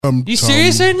You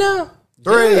serious right now?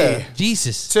 3, Yeah.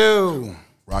 Jesus. 2.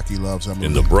 Rocky loves him.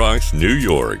 In the Bronx, New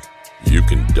York, you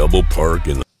can double park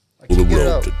in the middle of the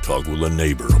road to talk with a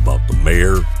neighbor about the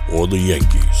mayor or the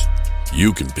Yankees.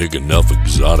 You can pick enough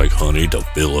exotic honey to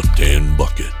fill a tin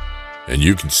bucket. And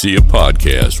you can see a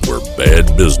podcast where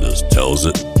bad business tells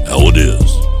it how it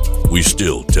is. We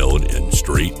still tell it in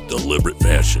straight, deliberate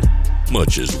fashion,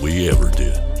 much as we ever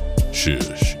did.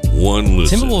 Shush. One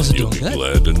listen, Timberwolves are you'll doing be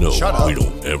good. glad to know Shut up. we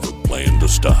don't ever plan to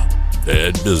stop.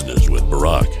 Bad Business with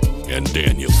Barack and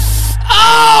Daniel.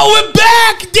 Oh, we're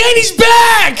back! Danny's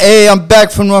back! Hey, I'm back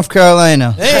from North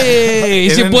Carolina. Hey,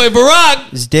 it's your boy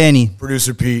Barack. It's Danny.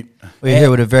 Producer Pete. We're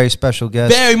here with a very special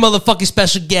guest. Very motherfucking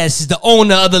special guest is the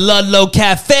owner of the Ludlow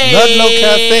Cafe. Ludlow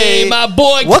Cafe. My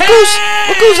boy What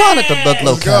Cass. goes on at the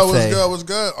Ludlow What's good? Cafe? What's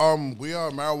good? We are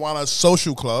a marijuana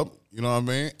social club. You know what I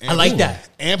mean? I like that.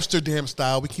 Amsterdam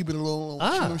style. We keep it a little, you know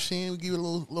what Ah. I'm saying? We give it a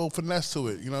little finesse to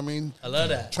it. You know what I mean? I love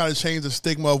that. Trying to change the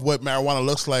stigma of what marijuana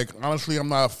looks like. Honestly, I'm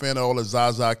not a fan of all the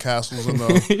Zaza Castles and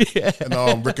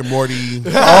Rick and Morty.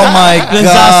 Oh my The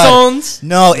god! Zasons.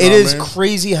 No, it Nah, is man.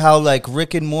 crazy how like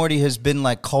Rick and Morty has been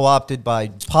like co-opted by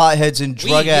potheads and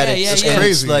drug yeah, addicts. yeah, And yeah. It's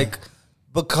Crazy. like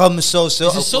become so. It's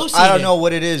associated. I don't know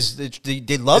what it is.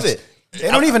 They love it. They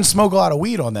don't even smoke a lot of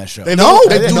weed on that show. They don't.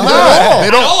 They do not not. at all. They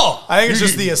At don't. all. I think it's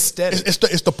just the aesthetic.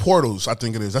 It's the portals. I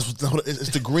think it is. That's what it's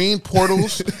the green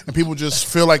portals, and people just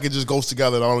feel like it just goes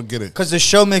together. And I don't get it. Because the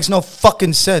show makes no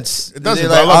fucking sense. It doesn't, They're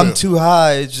but I like, love I'm it. too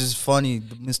high. It's just funny.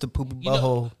 Mr. Poopy You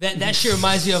know, Butthole. that shit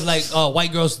reminds me of like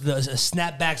white girls, the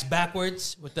snapbacks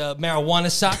backwards with the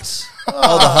marijuana socks.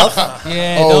 Oh, the huff?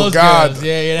 Yeah, Oh, those God. girls.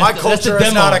 Yeah, My that's culture the is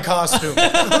demo. not a costume.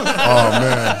 Oh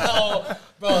man, Oh,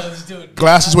 bro, this dude.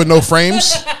 glasses with no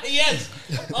frames. Yes.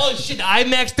 Oh shit, the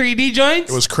IMAX 3D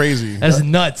joints. It was crazy. That's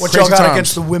nuts. What Crazy y'all got times.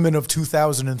 against the women of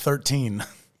 2013?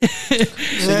 Oh,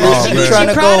 Gucci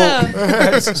man.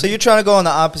 Prada. So you're trying to go in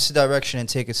the opposite direction and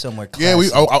take it somewhere classy.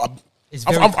 Yeah, It's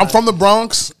I'm, very I'm from the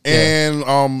Bronx, and if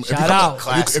you Shout come,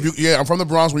 out. I'm from the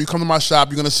Bronx. When you come to my shop,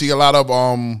 you're gonna see a lot of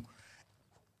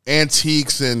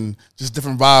antiques and just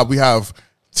different vibe. We have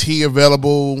tea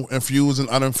available, infused and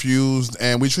uninfused,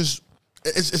 and we just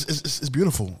it's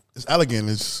beautiful. It's elegant.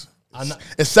 It's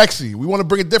sexy. We want to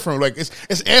bring it different. Like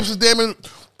it's Amsterdam and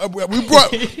we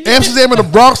brought Amsterdam and the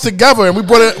Bronx together, and we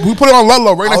put it on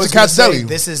Ludlow right next to Cat's Deli.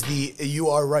 This is you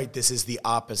are right. This is the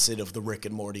opposite of the Rick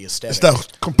and Morty aesthetic. It's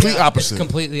the complete It's opposite.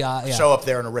 completely yeah. Show up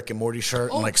there in a Rick and Morty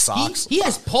shirt and like socks. He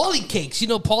has Paulie cakes. You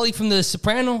know Paulie from The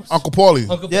Sopranos? Uncle Paulie.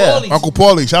 Uncle Yeah. Paulie. Uncle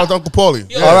Paulie. Shout out to Uncle Paulie.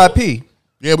 Yo. R.I.P.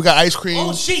 Yeah, we got ice cream.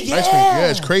 Oh, shit, Ice cream. yeah. Yeah,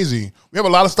 it's crazy. We have a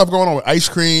lot of stuff going on with ice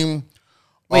cream.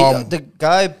 Wait, the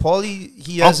guy, Paulie,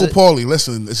 he has Uncle Paulie,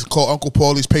 listen, it's called Uncle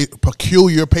Paulie's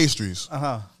Peculiar Pastries.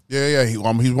 Uh-huh. Yeah. He's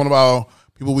one of our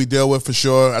people we deal with for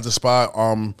sure at the spot.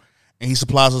 And he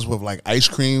supplies us with like ice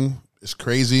cream. It's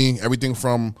crazy. Everything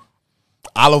from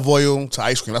olive oil to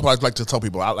ice cream. That's what I like to tell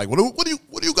people. I like, what do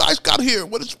you guys got here?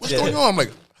 What's going on? I'm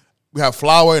like, we have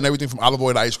flour and everything from olive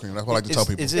oil to ice cream. That's what I like to tell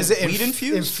people. Is it weed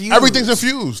infused? Everything's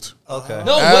infused. Okay.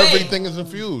 No way. Everything is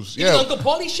infused. Even Yeah. Uncle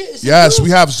Paulie shit is Yes,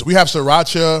 infused? we have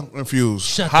sriracha infused,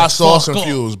 Shut hot the sauce fuck up.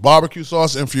 infused, barbecue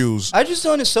sauce infused. I just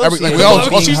don't associate Everything. it We all- with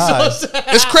Barbecue being high. sauce.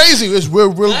 It's crazy. We're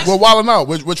wilding out.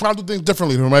 We're trying to do things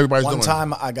differently than what everybody's One doing.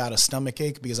 time I got a stomach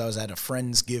ache because I was at a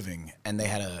friend's giving and they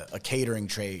had a catering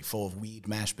tray full of weed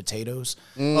mashed potatoes.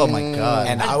 Oh my god.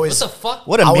 And I What was the fuck?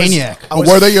 What a I was- maniac. I was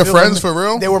Were they your feeling- friends for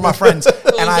real? They were my friends. It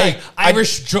was And like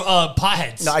Irish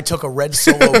potheads. I took a red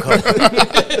Solo cup.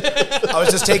 I was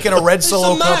just taking a red Solo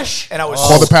some cup mash. and I was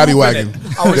Call the paddy scooping wagon.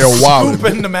 it. I was They're wildin'.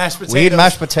 scooping the mashed potatoes. Weed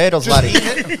mashed potatoes, Just laddie.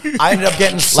 eating it. I ended up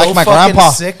getting so Like my fucking grandpa.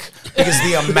 sick because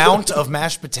the amount of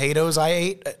mashed potatoes I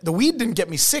ate. The weed didn't get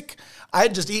me sick. I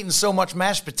had just eaten so much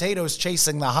mashed potatoes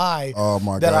chasing the high Oh,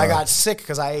 my that I God. got sick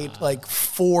because I ate like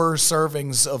 4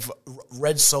 servings of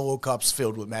red Solo cups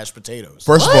filled with mashed potatoes.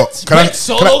 First of all, What? Red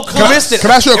Solo cups? You missed it.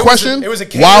 Can I ask you a It was question? it was a Why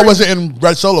catering- was it in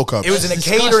red Solo cups? It was in a That's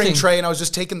catering disgusting. tray, and I was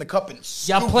just taking the cup and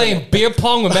Y'all playing beer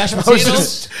pong with mashed I was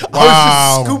potatoes? just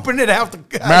Wow. scooping it out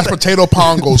the mashed potato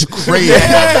pong goes crazy.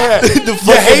 Yeah. You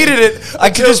hated it. I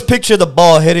can just picture the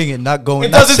ball hitting it, not going.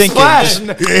 It not doesn't sinking. splash.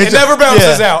 Just- It never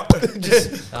bounces Yeah.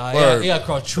 out. Yeah,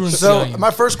 called truancy So on you. my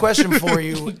first question for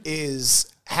you is: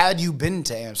 had you been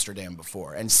to Amsterdam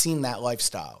before and seen that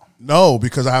lifestyle? No,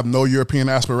 because I have no European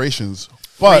aspirations.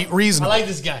 But I Reasonable. like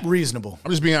this guy. Reasonable. I'm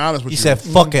just being honest with He you. said,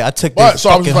 "Fuck it, I took But this so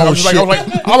I was fucking just like,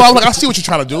 whole shit." I see what you're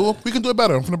trying to do. We can do it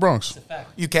better. I'm from the Bronx.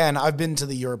 You can. I've been to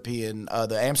the European,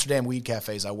 the Amsterdam weed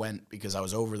cafes. I went because I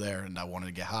was over there and I wanted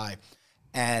to get high,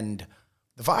 and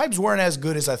the vibes weren't as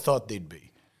good as I thought they'd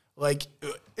be. Like,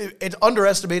 it's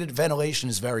underestimated. Ventilation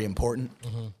is very important.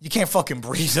 You can't fucking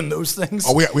breathe in those things.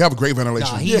 Oh, we have a great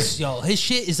ventilation. Nah, his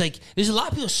shit is like, there's a lot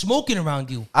of people smoking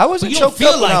around you. I wasn't but you don't choked feel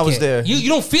up when like I was it. there. You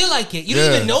don't feel like it. You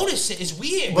don't even notice it. It's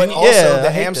weird. But Yeah, also, I the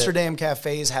hate Amsterdam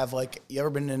cafes have, like, you ever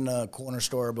been in a corner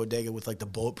store or bodega with, like, the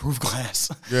bulletproof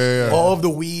glass? Yeah. All of the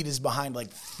weed is behind,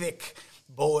 like, thick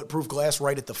bulletproof glass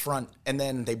right at the front, and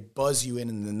then they buzz you in,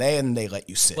 and then they let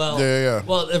you sit. Well, Yeah.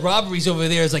 Well, the robberies over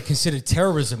there is like considered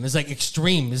terrorism. It's like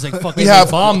extreme. It's like fucking We have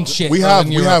bomb shit. We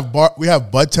in Europe.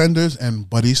 have bud tenders and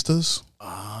budistas. You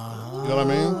know what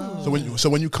I mean? So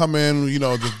when you come in, you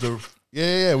know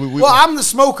we well, I'm the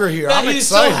smoker here. I'm He's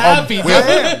so excited.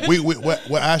 happy.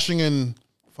 we're ashing in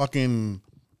fucking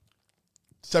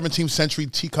 17th century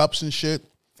teacups and shit.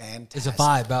 Fantastic. It's a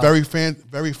vibe, bro.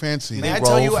 Very fancy. May I roll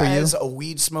tell you, for you? as a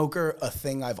weed smoker, a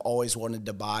thing I've always wanted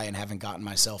to buy and haven't gotten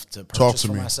myself to Talk purchase to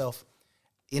for me. myself?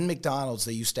 In McDonald's,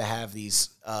 they used to have these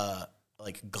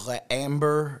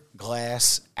amber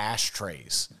glass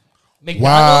ashtrays. McDonald's?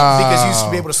 Wow. Because you used to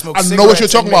be able to smoke I know what you're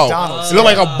cigarettes in talking about. McDonald's. It look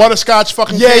like a butterscotch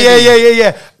fucking Yeah.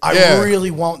 candy. I Yeah.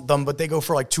 really want them, but they go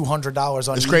for like $200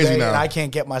 on It's eBay, crazy now. and I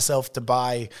can't get myself to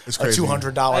buy It's a crazy.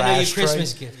 $200 I know your ashtray.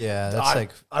 Christmas gift. Yeah, that's like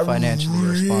I financially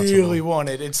really irresponsible. want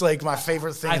it. It's like my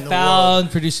favorite thing I in the world.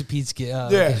 found producer Pete's Yeah.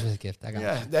 Christmas gift. I got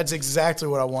Yeah, it. that's exactly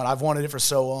what I want. I've wanted it for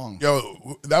so long.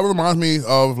 Yo, that reminds me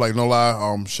of, like, no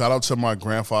lie. Shout out to my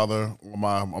grandfather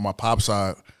on my pop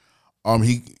side.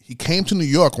 He came to New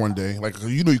York one day. Like,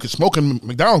 you know, you could smoke in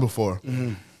McDonald's before.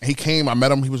 And he came. I met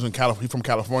him. He was in California. He's from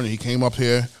California. He came up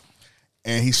here,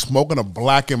 and he's smoking a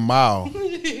Black and Mild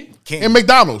in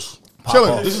McDonald's.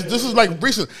 Chilling. This is like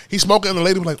recent. He's smoking, and the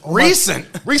lady was like, oh, Recent?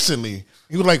 recently.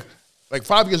 He was like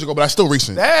 5 years ago, but that's still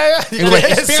recent. Yeah,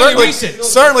 It's fairly recent.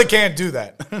 Certainly can't do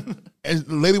that. And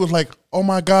the lady was like, "Oh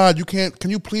my God, can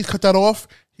you please cut that off?"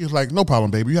 He was like, "No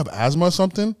problem, baby. You have asthma or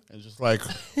something?" And just like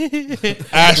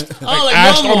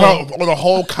ashed normal. on the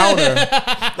whole counter.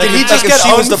 Did he just if get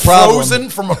she was the problem. unfrozen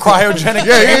from a cryogenic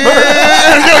Yeah, chamber?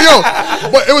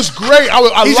 yo. But it was great. I He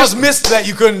loved just missed that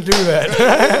you couldn't do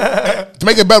that. to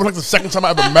make it better. Like the second time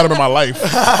I ever met him in my life.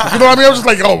 You know what I mean? I was just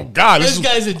like, "Oh God, This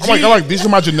guy's a I'm like, these are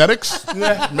my genetics." Makes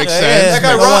sense. That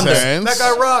guy Makes rocks. sense. That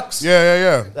guy rocks.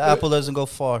 Yeah. The apple doesn't go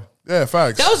far. Yeah,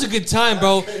 facts. That was a good time,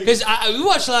 bro. Because we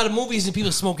watched a lot of movies and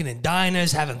people smoking in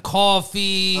diners, having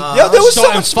coffee. Yo, there was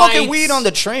starting someone smoking fights. weed on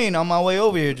the train on my way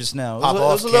over here just now. It Pop was,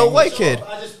 off, a little King. white kid.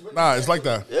 Nah, it's like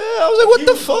that. Yeah, I was like, what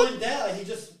the fuck? Going down, like he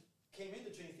just came in the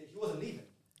train station. He wasn't leaving.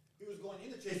 He was going in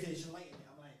the train station lighting it.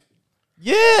 I'm like,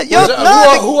 Yeah,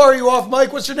 yo, Who are you off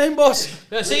mic? What's your name, boss?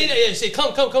 Say,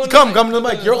 come. Come to the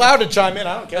mic. You're allowed to chime in.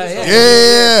 I don't care.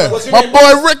 Yeah, What's your my name,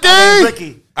 boy Ricky.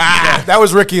 Ricky. That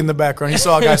was Ricky in the background. He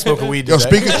saw a guy smoking weed Yo, today.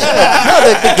 speaking.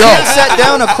 the kid sat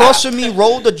down across from me,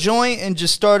 rolled a joint, and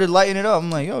just started lighting it up. I'm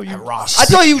like, yo, you. I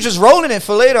thought he was just rolling it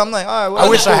for later. I'm like, all right. Well, I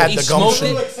wish I had He the smoked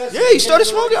gumption. it? Yeah, he started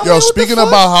smoking. I'm Yo, like, what the speaking fuck?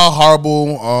 about how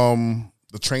horrible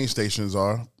the train stations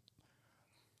are.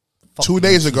 2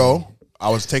 days ago, I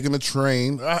was taking the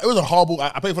train. It was a horrible.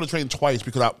 I paid for the train twice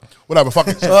because fuck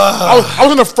it. I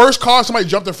was in the first car. Somebody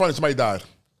jumped in front and somebody died.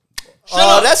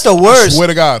 Oh, that's the worst. Swear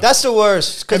to God. That's the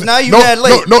worst. Because now you no, mad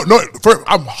late. No.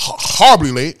 I'm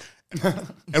horribly late.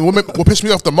 And what pissed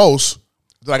me off the most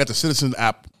is that I got the Citizen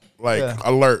app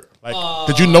alert. Like,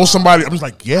 did you know somebody? I'm just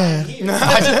like, yeah.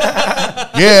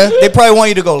 Yeah. They probably want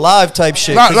you to go live type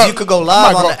shit. Nah, Because nah, you could go I'm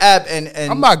live not on go- the app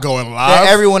and I'm not going live. then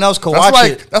everyone else can watch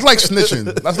like, it. That's like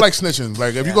snitching. That's like snitching.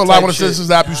 Like, if you go live on the shit. Citizens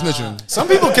app, you snitching. Some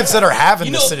people consider having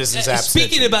You the know, Citizens app.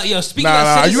 speaking snitching. about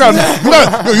Nah, you citizens,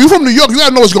 gotta, you from New York, you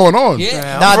gotta know what's going on.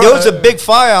 yeah. Nah, there was a big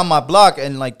fire on my block,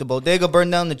 and like the bodega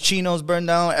burned down, the chinos burned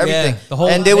down, everything. the whole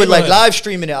and they were like neighborhood. live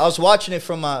streaming it. I was watching it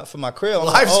from my crib. I'm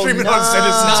Live like, oh, streaming nah. on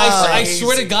Citizens. Nah, I Crazy.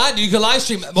 swear to God, you can live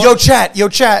stream. Yo, chat.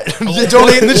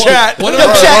 Donate in the chat. One Yo, of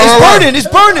chat, it's Right. burning. It's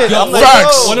burning. Yo, I'm like,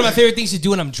 facts. yo. One of my favorite things to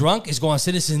do when I'm drunk is go on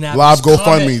Citizens app. Live just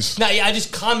comment. GoFundMes. Nah, yeah, I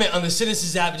just comment on the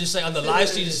Citizens app, just like on the live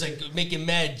stream, just like making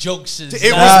mad jokes. And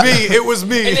It was me. It was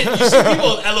me. And then you see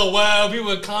people LOL,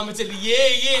 people commenting, yeah.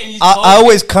 And you I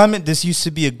always comment, this used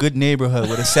to be a good neighborhood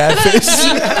with a sad face.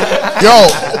 Yo,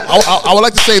 I would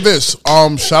like to say this.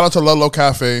 Shout out to Ludlow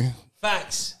Cafe.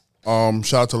 Facts.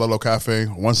 Shout out to Ludlow Cafe,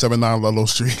 179 Ludlow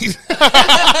Street.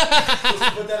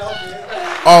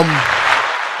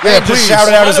 Yeah, Just please.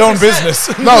 shouted out his own 100%. business.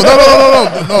 No.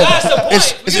 That's the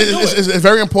point. It's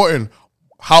very important.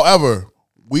 However,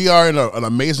 we are in an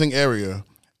amazing area,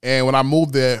 and when I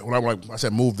moved there, when I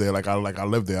said moved there, I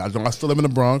lived there. I still live in the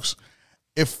Bronx.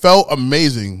 It felt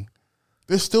amazing.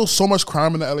 There's still so much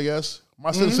crime in the LES.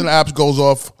 My Citizen apps goes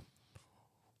off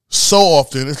so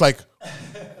often. It's like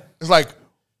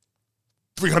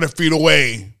 300 feet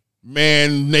away.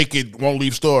 man naked, won't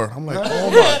leave store. I'm like, oh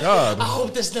my God. I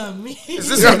hope that's not me. Is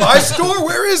this in my store?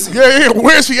 Where is he? Yeah,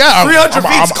 where's he at? 300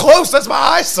 feet's close. That's my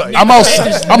eyesight. I'm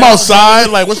outside. I'm outside.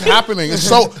 Like, what's happening?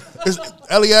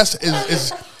 LES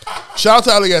is. Shout out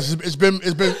to LES.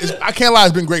 I can't lie.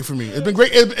 It's been great for me. It's been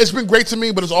great. It's been great to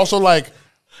me, but it's also like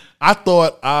I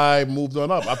thought I moved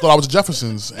on up. I thought I was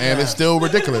Jeffersons, and it's still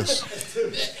ridiculous.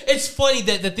 It's funny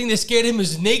that the thing that scared him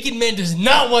is naked man does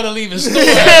not want to leave his store.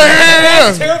 Yeah.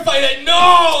 That's terrifying. That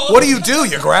no. What do?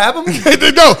 You grab him? No.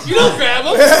 You don't grab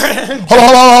him.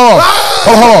 Hold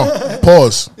on.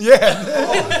 Pause.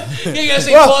 Yeah. You gotta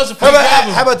say pause before you grab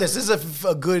him. How about this? This is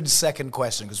a good second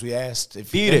question because we asked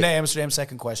if in Amsterdam.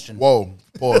 Second question. Whoa.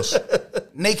 Pause.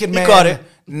 Naked man. got it.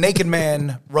 Naked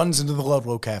man runs into the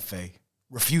Ludlow Cafe,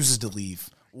 refuses to leave.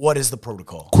 What is the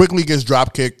protocol? Quickly gets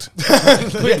drop kicked.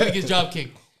 Quickly gets job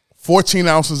kicked. 14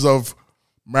 ounces of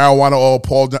marijuana oil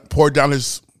poured down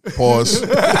his pause.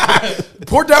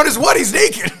 Pour down his what? He's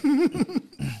naked.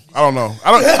 I don't know.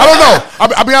 I don't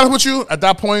know. I'll be honest with you. At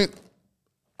that point,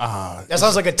 That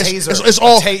sounds like a taser. it's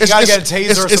all. You gotta get a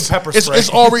taser or some pepper spray.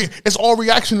 It's all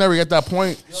reactionary at that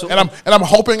point. And I'm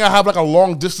hoping I have like a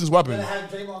long distance weapon. Had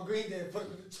Draymond Green there, put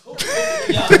him in the toe.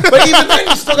 But even then,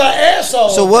 you still got asshole.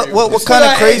 So what kind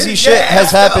of crazy shit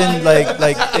has happened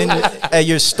at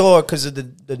your store because of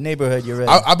the neighborhood you're in?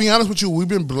 I'll be honest with you. We've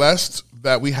been blessed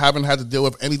that we haven't had to deal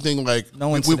with anything like No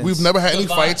we've never had any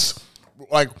fights.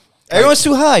 Like Everyone's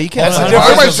too high. You can't. That's the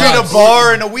Everybody's difference between a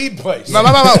bar and a weed place. No.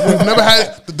 We've never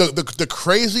had the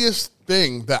craziest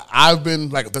thing that I've been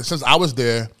like since I was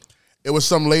there. It was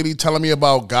some lady telling me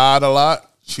about God a lot.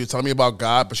 She was telling me about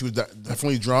God, but she was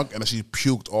definitely drunk, and then she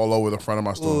puked all over the front of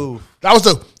my store. Ooh. That's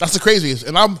the craziest.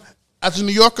 And I'm as a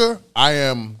New Yorker, I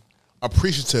am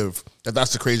appreciative that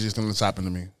that's the craziest thing that's happened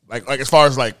to me. Like as far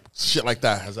as like shit like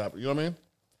that has happened. You know what I mean?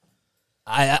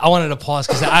 I wanted to pause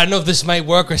because I don't know if this might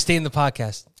work or stay in the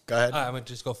podcast. Go ahead. All right, I'm going to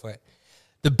just go for it.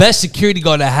 The best security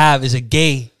guard I have is a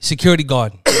gay security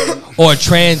guard or a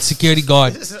trans security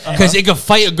guard because it can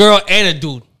fight a girl and a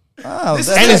dude. Oh,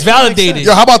 And it's validated.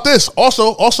 Yo, how about this?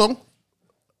 Also, like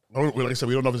I said,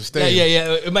 we don't know if it's staying.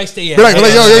 Yeah. It might stay. Yeah. Be like,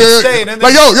 yo, Staying in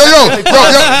like,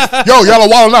 yo, y'all are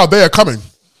wilding out. They are coming.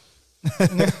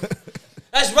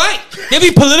 That's right. They'll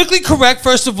be politically correct,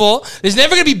 first of all. There's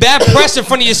never going to be bad press in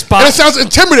front of your spot. And it sounds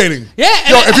intimidating. Yeah.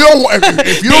 Yo,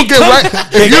 if you don't get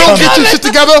your shit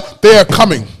together, they are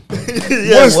coming.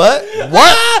 What?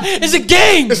 It's a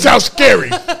game. It sounds scary.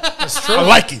 That's true. I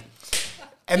like it.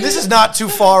 And this is not too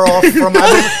far off from.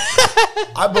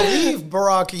 I believe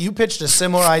Barack, you pitched a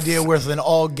similar idea with an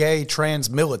all-gay trans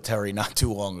military not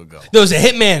too long ago. There was a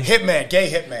hitman. Gay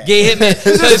hitman. Gay hitman.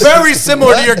 This is very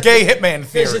similar to your gay hitman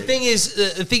theory. The thing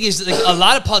is, like, a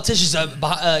lot of politicians are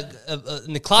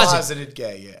in the closet. Closeted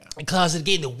gay, yeah. Closet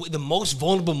gay. The most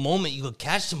vulnerable moment you could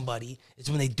catch somebody is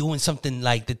when they're doing something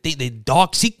like the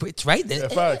dark secrets, right? Yeah,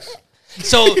 facts.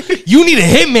 So you need a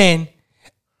hitman.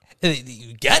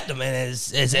 You get them, and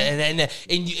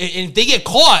if they get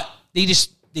caught, they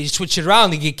just switch it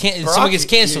around. They get someone gets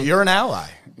canceled. You're an ally.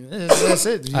 That's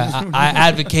it. I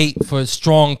advocate for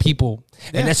strong people,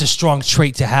 and that's a strong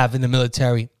trait to have in the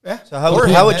military. Yeah. So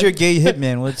how would your gay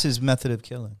hitman? What's his method of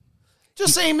killing?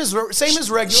 Just same as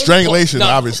regular Strangulation,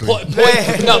 obviously.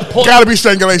 Gotta Gotta be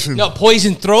strangulation. No,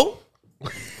 poison throat.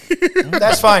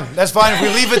 That's fine. That's fine if we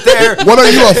leave it there. What are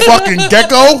you, a fucking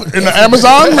gecko in the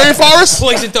Amazon rainforest?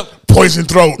 Poison throat. Poison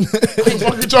throat. What the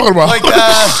fuck are you talking about?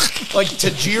 Like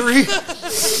Tajiri.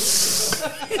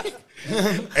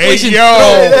 Hey, yo.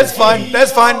 That's fine.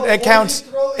 That's fine. It counts.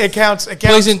 It counts.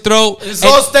 Poison throat. It's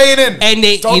all staying in.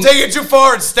 And don't take it too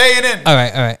far. It's staying in. All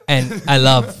right. And I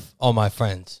love all my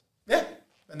friends. Yeah.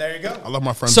 And there you go. I love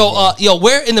my friends. So,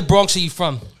 where in the Bronx are you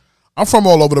from? I'm from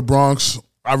all over the Bronx.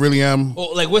 I really am.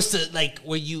 Well, like, what's the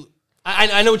where you?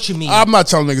 I know what you mean. I'm not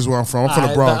telling niggas where I'm from. I'm from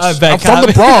the Bronx. I bet, I'm from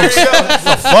the Bronx.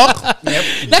 The fuck? Yep.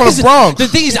 From the Bronx. The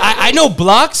thing is, I know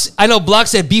blocks. I know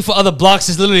blocks that beef for other blocks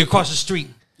is literally across the street.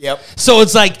 Yep. So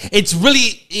it's like it's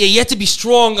really you have to be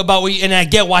strong about what and I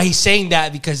get why he's saying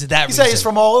that because of that reason. He said he's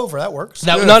from all over. That works.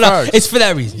 No, facts. it's for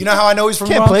that reason. You know how I know he's from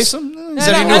Can't the Bronx? place him. He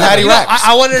said he knew Hattie Rax.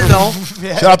 I wanted to know.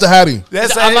 Shout out to Hattie.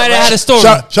 I might have had a story.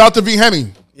 Shout out to V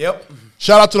Henny. Yep.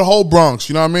 Shout out to the whole Bronx.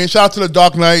 You know what I mean? Shout out to the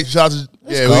Dark Knight. Shout out to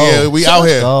we out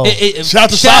here. go. Shout out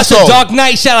to Shout out Sasso. to Dark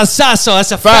Knight. Shout out to Sasso.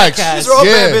 That's a Facts. fact. These are all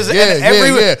Yeah, bad business. yeah, And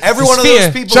every one of Sphere.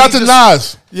 those people. Shout out he to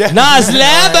just- Nas. Yeah. Nas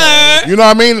Labber. You know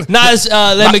what I mean? Nas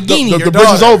Lamborghini. The bridge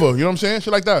is over. You know what I'm saying?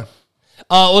 Shit like that.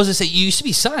 What was I say? You used to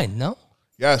be signed, no?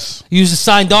 Yes. You was a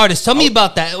signed artist. Tell me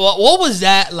about that. What was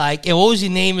that like? And what was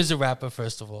your name as a rapper,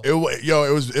 first of all? It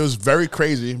was very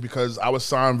crazy because I was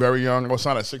signed very young. I was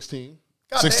signed at 16.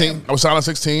 16. I was signed at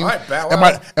 16. All right, Bow and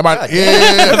Wow.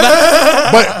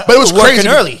 but it was Working crazy.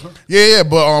 early. Yeah,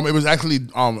 but it was actually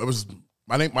it was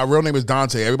my real name is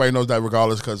Dante. Everybody knows that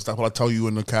regardless because that's what I tell you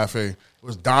in the cafe. It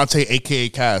was Dante, aka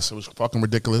Cass. It was fucking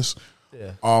ridiculous.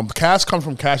 Yeah. Cass comes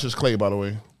from Cassius Clay, by the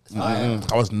way. I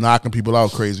was knocking people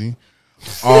out crazy.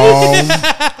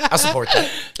 I support that.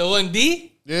 The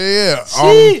 1D? Yeah.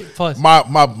 Pause.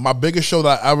 My biggest show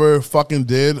that I ever fucking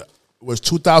did was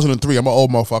 2003. I'm an old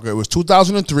motherfucker. It was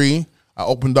 2003. I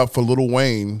opened up for Lil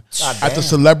Wayne at the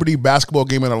celebrity basketball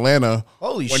game in Atlanta.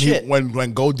 Holy when shit.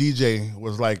 When Go DJ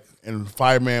was like, and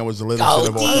Fireman was the little shit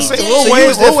of all time. So you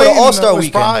was there for the All-Star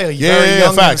weekend. Probably very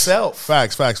young facts. himself.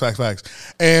 Facts.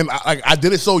 And I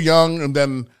did it so young, and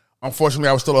then unfortunately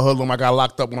I was still a hoodlum. I got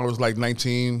locked up when I was like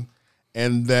 19,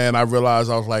 and then I realized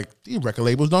I was like, these record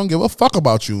labels don't give a fuck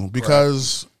about you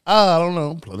because I don't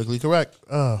know, politically correct.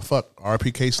 Fuck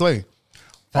RIP K Slay.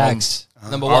 Facts.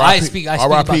 Number one, I speak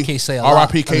about K Slay a lot.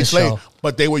 R.I.P. K Slay. Show.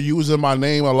 But they were using my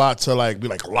name a lot to like be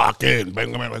like lock in,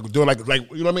 bang, bang, like doing like you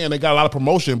know what I mean. And they got a lot of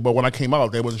promotion, but when I came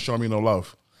out, they wasn't showing me no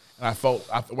love. And I felt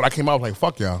when I came out, I was like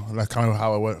fuck y'all. And that's kind of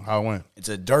how it went. It's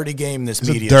a dirty game. This It's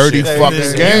media a dirty shit. fucking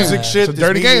This game. music shit. It's a this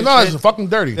dirty media game. No, shit. it's fucking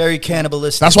dirty. Very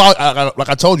cannibalistic. That's why, like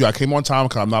I told you, I came on time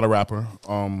because I'm not a rapper.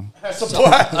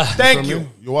 Thank you.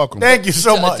 You're welcome. Thank you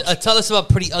so much. Tell us about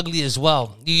Pretty Ugly as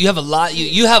well. You have a lot.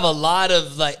 You have a lot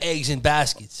of like eggs in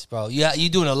baskets, bro. You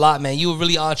doing a lot, man. You're a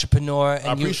really entrepreneur, and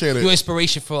I appreciate it. You're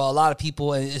inspiration for a lot of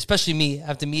people, and especially me.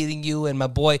 After meeting you and my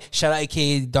boy, shout out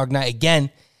AKA Dark Knight again,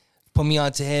 put me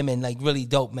onto him, and like really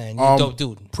dope, man. You're a dope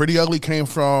dude. Pretty Ugly came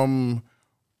from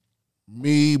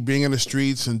me being in the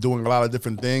streets and doing a lot of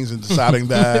different things and deciding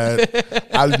that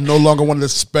I no longer wanted to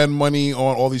spend money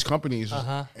on all these companies.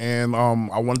 And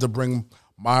I wanted to bring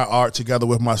my art together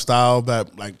with my style,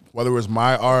 that like whether it's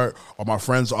my art or my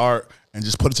friend's art, and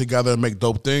just put it together and make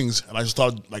dope things. And I just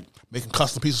started like making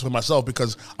custom pieces for myself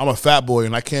because I'm a fat boy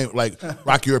and I can't like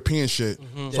rock European shit.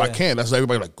 So I can't. That's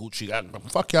everybody like Gucci.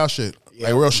 Fuck y'all shit.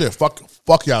 Like real shit.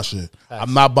 Fuck y'all shit.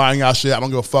 I'm not buying y'all shit. I don't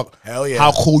give a fuck Hell yeah.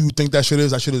 how cool you think that shit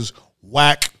is. That shit is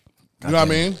whack. You know what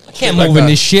I mean? I can't move in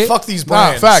this shit. Fuck these Nah,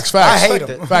 brands. facts. I hate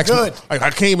them. Facts. Good. Like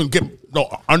I can't even get no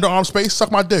underarm space.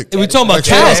 Suck my dick. We talking about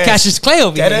Get it. Cassius Clay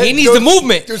over Get here. it. He needs the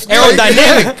movement, Just-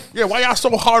 aerodynamic. Yeah, why y'all so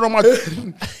hard on my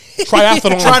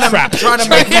triathlon strap? Trying to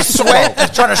make me sweat.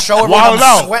 Trying to show everyone Wild I'm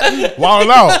out. sweating. Wild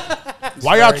out.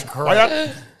 Why y'all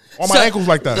on my So- ankles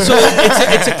like that? So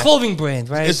it's a clothing brand,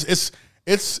 right? It's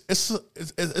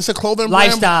a clothing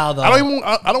Lifestyle, brand. though.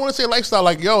 I don't want to say lifestyle.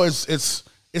 Like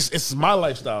it's my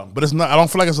lifestyle, but it's not. I don't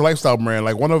feel like it's a lifestyle brand.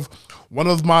 Like one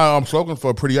of my slogans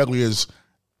for Pretty Ugly is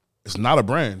it's not a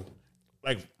brand.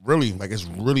 Like really, like it's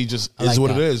really just is like what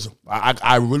that. it is.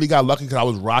 I really got lucky because I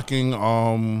was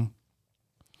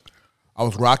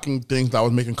rocking things that I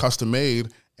was making custom made,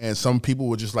 and some people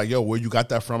were just like, "Yo, where you got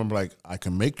that from?" I'm like, "I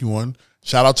can make you one."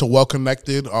 Shout out to Well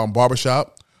Connected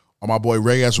Barbershop. My boy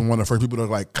Ray has one of the first people to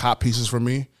like cop pieces from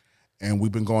me, and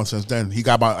we've been going since then. He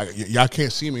got my y'all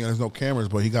can't see me, and there's no cameras,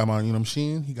 but he got my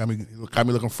machine. He got me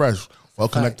looking fresh. Well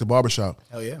Connected Barbershop.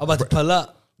 Hell yeah. I'm about to pull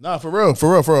up. Nah, for real,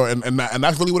 and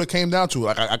that's really what it came down to.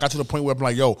 Like I got to the point where I'm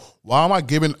like, yo, why am I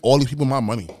giving all these people my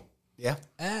money? Yeah.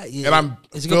 Yeah, And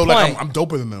it's a feel good like point. I'm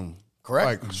doper than them.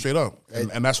 Correct. Like straight up,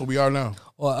 and that's what we are now.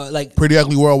 Or like Pretty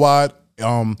Ugly Worldwide.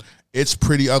 It's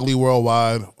Pretty Ugly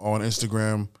Worldwide on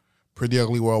Instagram.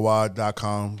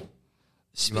 PrettyUglyWorldwide.com.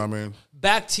 You know what I mean?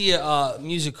 back to your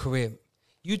music career.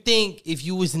 You think if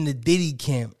you was in the Diddy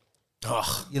camp,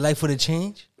 your life would have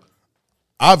changed?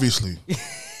 Obviously.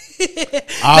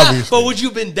 But would you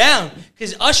been down?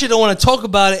 Because Usher don't want to talk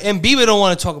about it, and Bieber don't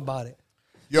want to talk about it.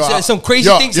 Some crazy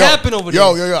things happen over there.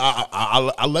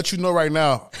 I'll let you know right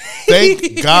now.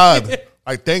 Thank God.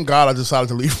 Thank God I decided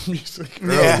to leave music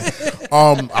early.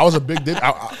 I was a big Diddy.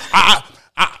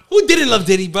 Who didn't love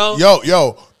Diddy, bro?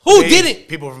 Who didn't?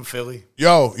 People from Philly.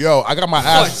 I got my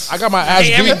ass. I got my ass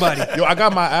beat. Everybody. I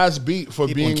got my ass beat for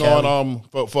People in being Cali. on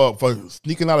for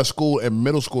sneaking out of school in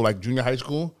middle school, like junior high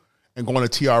school, and going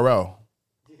to TRL.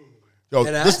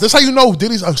 This how you know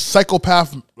Diddy's a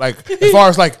psychopath. Like as far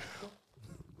as like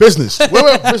business,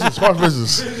 business, as far as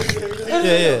business.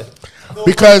 Yeah.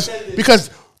 Because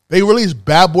they released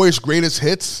Bad Boy's Greatest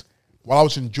Hits while I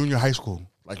was in junior high school.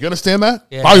 Like, you understand that?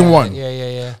 Yeah, Volume 1.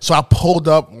 Yeah. So I pulled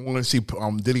up. I want to see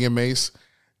Diddy and Mace.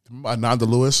 Nanda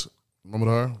Lewis. Remember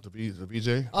her? The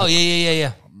VJ? Oh,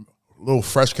 yeah. Little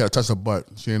fresh cat touched her butt.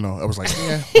 She didn't know. I was like,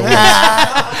 yeah.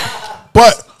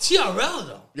 But, TRL,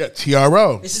 though. yeah,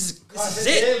 TRL. This is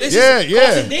it. This Yeah, is yeah.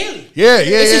 Carson Daly. Yeah.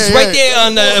 This is right there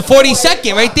on the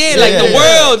 42nd, right there. Like the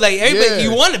world, like everybody,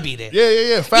 you want to be there.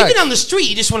 Yeah. Facts. Even on the street,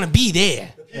 you just want to be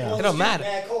there. It don't matter.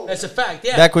 That's a fact.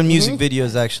 Yeah. Back when music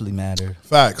videos actually mattered.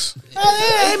 Facts.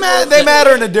 They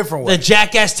matter in a different way. The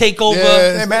Jackass takeover.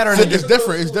 Yeah, They matter in a it's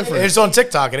different. It's different. It's on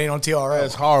TikTok. It ain't on TRL.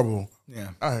 It's horrible. Yeah.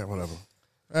 All right, whatever.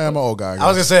 I'm an old guy. I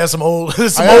was gonna say that's some old, I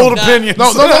am. old opinions.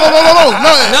 No.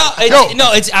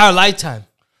 It's our lifetime.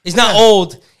 It's not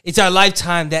old. It's our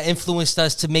lifetime that influenced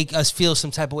us to make us feel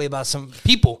some type of way about some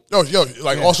people.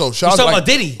 Also, shout out talking like, about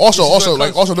Diddy. Also, This is where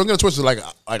it comes don't get it twisted. Like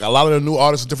a lot of the new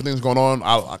artists, different things going on.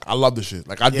 I love this shit.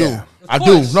 Like I do, Yeah. I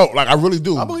course. do. No, like I really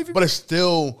do. I believe you. But it's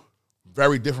still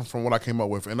very different from what I came up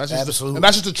with, and that's just Absolutely. and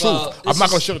that's just the truth. Well, I'm not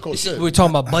gonna this is- sugarcoat this is- shit. We're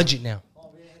talking about budget now.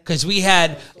 Because we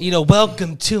had,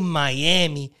 Welcome to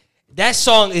Miami. That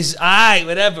song is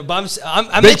whatever. But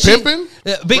I Big mentioned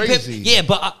Pimpin'? Big Crazy. Pimpin'. Yeah,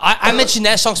 but I mentioned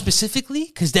that song specifically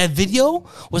because that video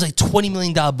was like $20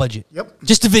 million budget. Yep.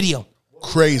 Just the video.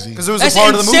 Crazy. Because it was That's a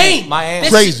part of the insane. movie. Miami.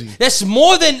 That's, Crazy. That's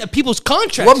more than people's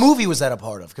contracts. What movie was that a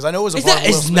part of? Because I know it was a part of Will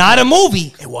It's Smith. not a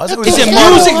movie. It was. It's a a part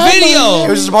of- music video. It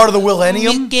was just a part of the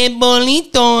Millennium. Que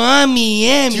bonito a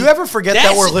Miami. Do you ever forget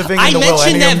that we're living in the I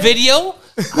mentioned Millennium? that video.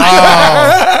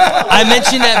 I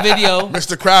mentioned that video.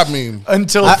 Mr. Crab meme.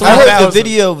 Until I 2000. heard the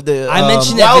video of the. I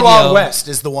mentioned that Wild Wild video. West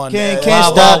is the one. Can't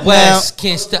Wild stop Wild West.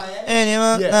 Can't stop.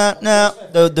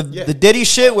 The Diddy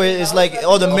shit where it's like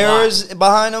all the mirrors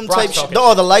behind him type shit.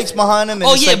 All the lights behind him. And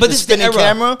Oh it's yeah, like but the this is the spinning era.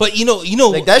 camera. But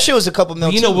Like that shit was a couple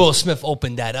mil. too. Will Smith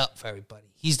opened that up for everybody.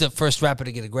 He's the first rapper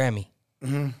to get a Grammy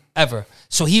ever.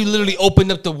 So he literally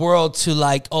opened up the world to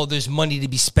like, oh, there's money to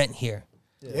be spent here.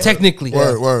 Technically,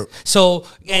 Word. So,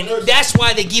 and that's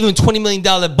why they gave him $20 million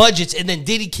budgets, and then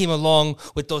Diddy came along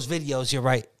with those videos. You're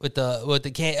right, with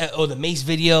the Mace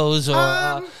videos,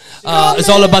 or it's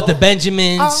all about the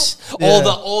Benjamins,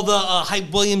 all the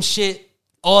Hype Williams shit,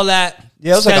 all that.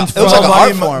 Yeah, it was like stems a- it was from like an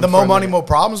art form the for More a Money, minute. More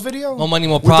Problems video. More Money,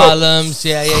 More Problems.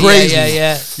 Yeah.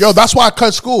 Crazy. Yo, that's why I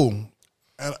cut school.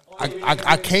 And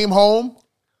I came home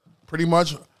pretty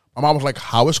much. My mom was like,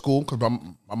 how is school? Because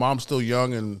my mom's still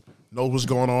young and knows what's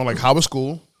going on. Like, how is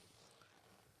school?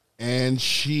 And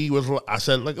I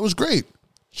said, like, it was great.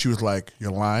 She was like,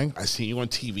 you're lying. I seen you on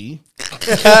TV.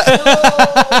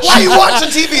 Why you watching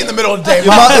TV in the middle of the day?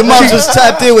 Your mom just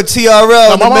tapped in with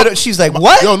TRL in the my mom- middle. She's like,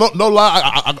 what? Yo, no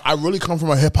lie. I really come from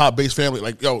a hip hop based family.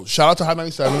 Like, yo, shout out to Hot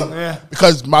 97.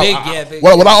 Because Big.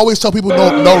 what I always tell people, no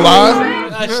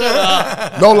lie. Shut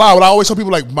up. No lie. What I always tell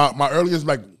people, like my earliest,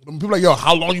 like people like, yo,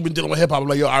 how long you been dealing with hip hop? I'm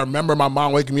like, yo, I remember my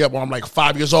mom waking me up when I'm like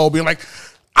 5 years old, being like,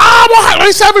 I'm on Hot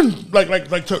 97,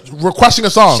 like requesting a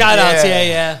song. Shout outs,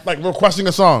 yeah. Like requesting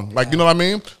a song, like you know what I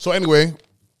mean. So anyway,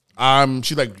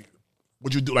 she like,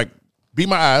 would you do like beat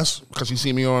my ass because she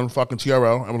see me on fucking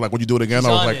TRL? I was like, would you do it again? She's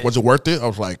I was on like, it. was it worth it? I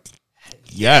was like,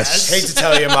 yes. Hate to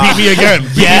tell you, Ma. Beat me again.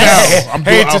 Beat me now.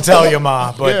 Hate to tell you,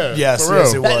 Ma, but Yeah, yes, for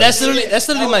yes, real. it was. That's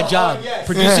literally my job.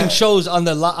 Producing shows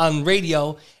on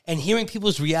radio and hearing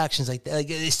people's reactions like that. Like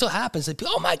it still happens. Like,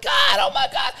 oh my god,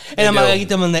 and I'm like, I get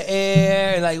them on the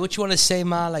air and like, what you want to say,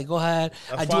 Ma? Like, go ahead.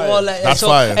 I do all that. That's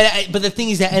fire. But the thing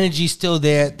is, that energy's still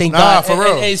there. Thank Nah, God. for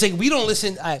real. And it's like we don't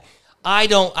listen.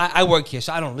 I work here,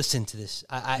 so I don't listen to this.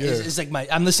 It's like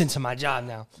I'm listening to my job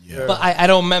now. But I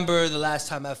don't remember the last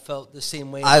time I felt the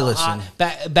same way. I listen.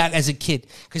 back as a kid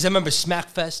because I remember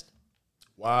Smackfest.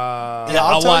 Wow. And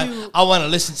I'll tell I want to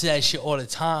listen to that shit all the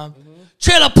time.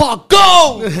 Trailer Park,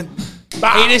 go! And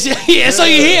that's all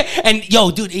you hear. And yo,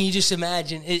 dude, and you just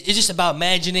imagine. It's just about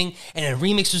imagining. And a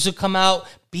remix was to come out.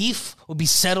 Beef would be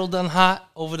settled on hot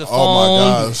over the phone. Oh my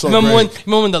God, so remember great.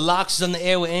 when the Locks was on the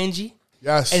air with Angie?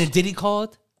 Yes. And Diddy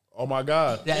called? Oh my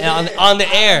God. Yeah, on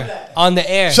the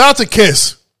air. Shout out to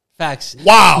Kiss. Facts.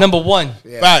 Wow. Number one.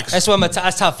 Facts. That's why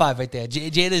that's top 5 right there.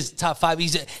 Jada's top 5.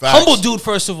 He's a humble dude,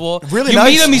 first of all. Really you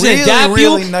nice. meet him, he's Really, gonna dap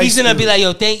really you. nice He's gonna be dude. like,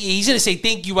 yo, thank you. He's gonna say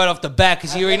thank you right off the bat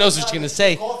because he already knows what you're gonna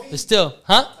say. But still,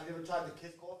 huh? Have you ever tried the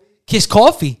Kiss coffee? Kiss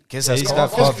Coffee. Kiss has He's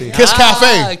got coffee. coffee. Kiss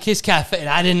Cafe. Kiss Cafe. And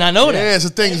I did not know that. Yeah, it's a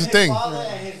thing. It's a thing. Father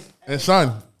and his, And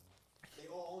son.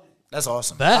 That's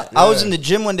awesome. Bet. I was in the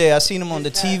gym one day. I seen him on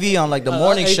the TV on like the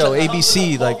morning show,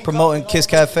 ABC, like promoting Kiss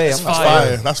Cafe. I'm like,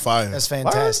 fire. That's fire. That's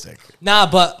fantastic. Nah,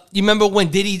 but you remember when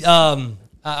Diddy,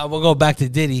 we'll go back to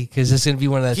Diddy because it's gonna be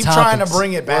one of the Keep topics. trying to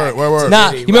bring it back. Word.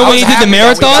 Nah, Diddy. you remember I when he was did the happy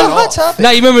that we got marathon? off. Nah,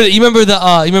 you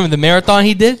remember the marathon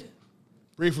he did?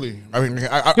 Briefly. I mean,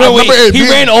 I You know, remember it he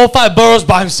being- ran all 5 boroughs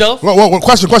by himself. Well,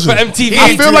 question. For MTV.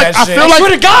 I feel do like that shit. I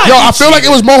swear to God, Yo, he I feel like it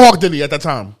cheated. was Mohawk Diddy at that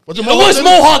time. Was It was Diddy?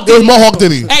 Mohawk It was Diddy. Mohawk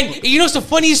Diddy. And you know what's the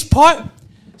funniest part?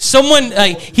 Someone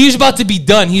like he was about to be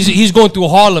done. He's going through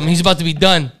Harlem. He's about to be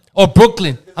done or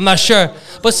Brooklyn. I'm not sure.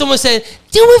 But someone said,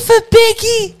 "Do it for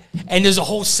Biggie." And there's a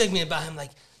whole segment about him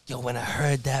like, "Yo, when I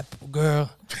heard that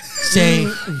girl say,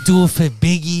 do it for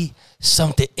Biggie,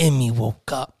 something in me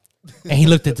woke up." And he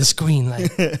looked at the screen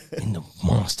like, and the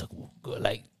monster will go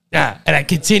like, nah. And I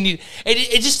continued. And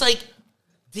it just like,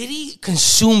 Diddy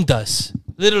consumed us,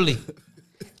 literally.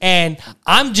 And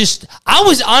I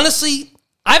was honestly,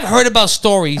 I've heard about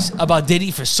stories about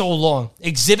Diddy for so long.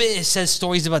 Exhibit, it says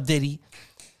stories about Diddy.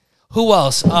 Who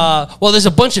else? Well, there's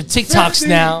a bunch of TikToks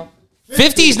now.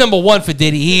 50 is number one for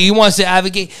Diddy. He wants to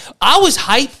advocate. I was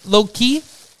hyped, low key,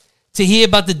 to hear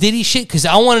about the Diddy shit because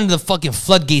I wanted the fucking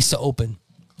floodgates to open.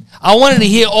 I wanted to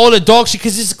hear all the dog shit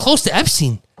because it's close to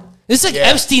Epstein. This is like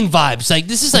Epstein vibes. Like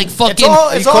this is like fucking.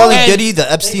 Are you calling Diddy the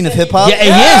Epstein of hip hop?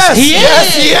 Yeah, he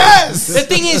is. The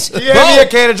thing is, bro, I'm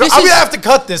gonna have to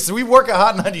cut this. We work at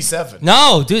Hot 97.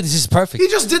 No, dude, this is perfect. He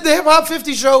just did the Hip Hop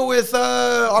 50 show with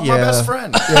my best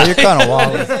friend. Yeah, you're kind of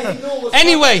wild.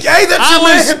 Anyway, hey, that's your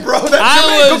man, bro. That's your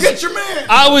man. Go get your man.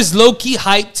 I was low key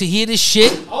hyped to hear this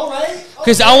shit. All right.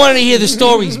 Because I wanted to hear the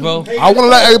stories, bro. I want to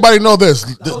let everybody know this.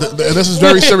 This is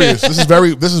very serious. This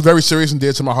is very serious and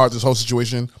dear to my heart. This whole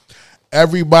situation.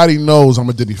 Everybody knows I'm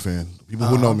a Diddy fan. People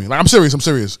who know me. Like I'm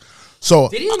serious. So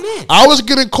I was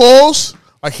getting calls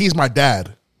like he's my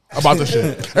dad about this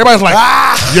shit. Everybody's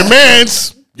like, your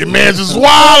man's is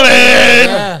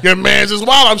wildin'. Your man's is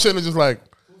wild. I'm sitting there just like,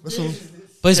 listen.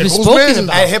 But it's been spoken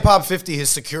about. At Hip Hop 50, his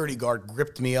security guard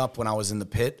gripped me up when I was in the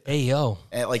pit. Hey, yo.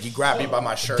 And like he grabbed me by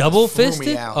my shirt. Double threw fisted?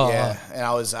 me out. Yeah. And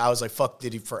I was like, fuck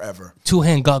Diddy forever.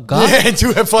 Two-hand God. Yeah,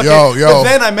 fucking. Yo. But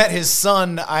then I met his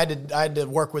son. I had to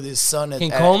work with his son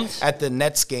at the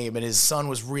Nets game, and his son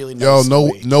was really nice.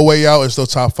 Yo, No Way Out is still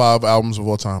top 5 albums of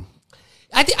all time.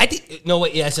 I think. No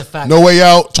way. Yeah, that's a fact. No Way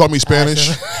Out taught me Spanish.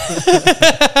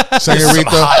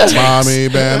 Señorita, Mommy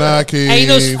Benaki. Hey, you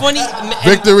know it's funny.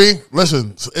 Victory.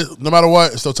 Listen, no matter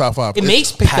what, it's still top 5.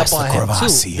 Mace picked up on him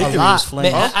too. A lot.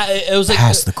 It was like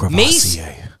Pass the Mace.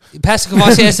 Crevassier. Pass the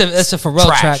Crevassier. That's a Pharrell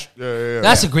track. Yeah.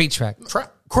 That's a great track.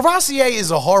 Crevassier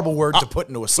is a horrible word to put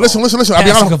into a song. Listen. I'll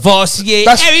be Pass the honest. Crevassier.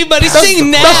 Everybody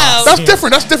sing now. That's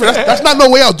different. That's not No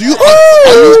Way Out. Do you?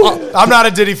 I'm not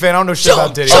a Diddy fan. I don't know shit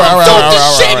about Diddy.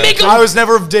 I was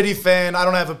never a Diddy fan. I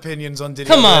don't have opinions on Diddy.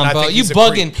 Come on, bro. You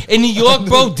bugging. In New York,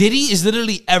 bro, Diddy is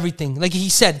literally everything. Like he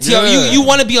said, you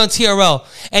want to be on TRL.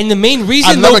 And the main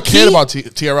reason I never cared about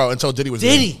TRL until Diddy was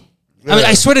Diddy. there. I mean,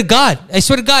 I swear to God.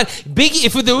 Biggie,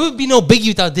 if there would be no Biggie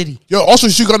without Diddy. Yo, also,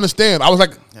 you can understand. I was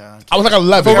like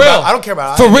 11. For real. I don't care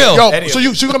about For real. Yo, so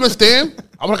you can understand.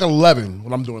 I'm like 11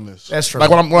 when I'm doing this. That's true. Like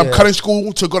when I'm cutting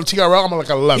school to go to TRL, I'm like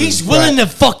 11. He's willing to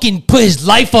fucking put his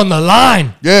life on the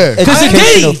line. Yeah. Because of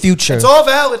Diddy. Future. It's all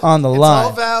valid. On the line. It's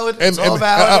all valid. It's all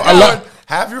valid.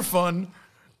 Have your fun.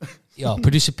 Yo,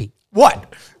 Producer Pete.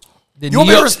 What? You want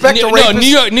me to respect the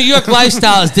rapist? No, New York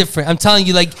lifestyle is different. I'm telling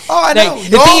you, like, I know.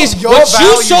 The thing is, what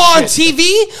you saw on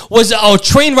TV was a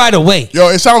train ride away. Yo,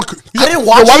 it sounds. I didn't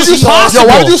watch it. Yo,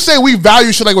 why would you say we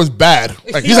value shit like it was bad?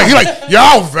 Like he's like,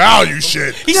 y'all value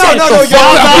shit. He said, no,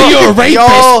 y'all value a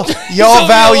rapist. Y'all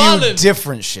value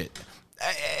different shit.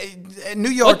 New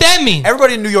York. What that mean?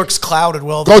 Everybody in New York's clouded.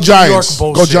 Well, go Giants.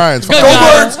 Go Giants. Go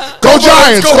Birds. Go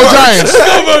Giants. Go Giants.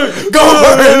 Go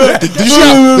Birds. Did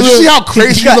you see how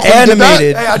crazy you look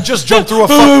animated? Hey, I just jumped through a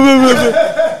fucking.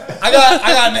 I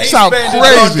got an ace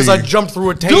band because I jumped through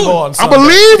a table on Sunday. I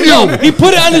believe you. He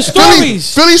put it on the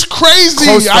stories. Philly's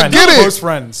crazy. I get it. Close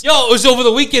friends. Yo, it was over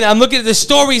the weekend. I'm looking at the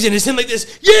stories and it's him like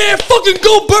this. Yeah, fucking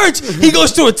go Birds. He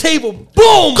goes through a table.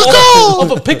 Boom.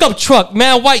 Off a pickup truck.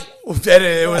 Man, white.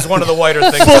 It was one of the whiter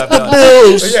things I've done.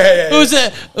 It was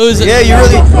a. Yeah, you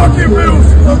really.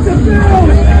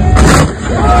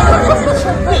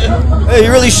 Hey,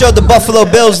 you really showed the Buffalo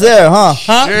Bills there, huh?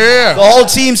 Yeah. The whole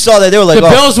team saw that. They were like, the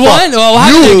Bills won? Well,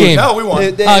 how did the game? No, we won.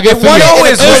 Good for you.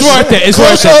 It was worth it. It's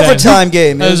close worth it. overtime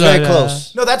game. It was very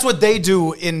close. No, that's what they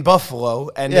do in Buffalo,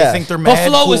 and they think they're mad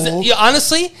Buffalo cool. was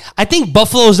honestly, I think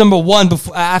Buffalo is number one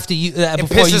before you. It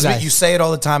Before pisses you me. guys. You say it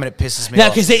all the time, and it pisses me Yeah,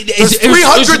 off. because there's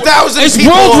 300,000 It's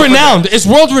people. world renowned. It's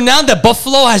world renowned that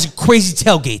Buffalo has crazy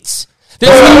tailgates.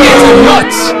 Their tailgates are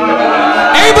nuts.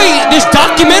 Everybody, there's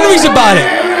documentaries about it.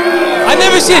 I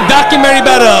never seen a documentary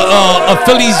about a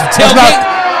Phillies tailgate.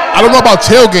 I don't know about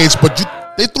tailgates, but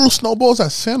they threw snowballs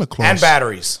at Santa Claus And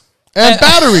batteries. And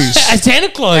batteries At Santa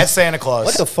Claus. At Santa Claus.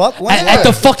 What the fuck? At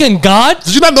the fucking God?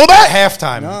 Did you not know that? At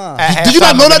halftime. Did you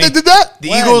not know that they did that? The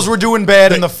Eagles were doing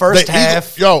bad in the first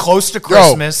half, close to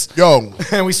Christmas.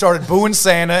 And we started booing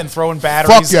Santa and throwing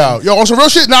batteries. Fuck y'all. Yo, on some real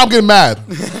shit, now I'm getting mad.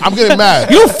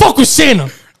 You don't fuck with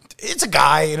Santa. It's a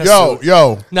guy in a suit.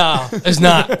 No, it's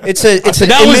not. It's an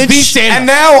that image. was beat Santa. And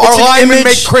now our linemen image,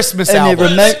 make Christmas and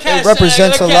albums. it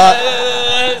represents a lot.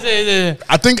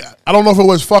 I don't know if it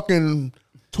was fucking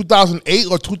 2008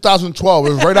 or 2012. It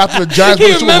was right after the Giants won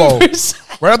the Super Bowl.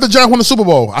 Right after the Giants won the Super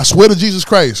Bowl. I swear to Jesus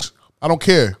Christ. I don't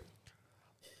care.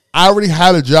 I already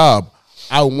had a job.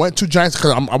 I went to Giants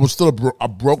because I was still a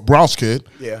broke Browns kid.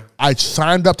 Yeah. I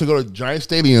signed up to go to Giant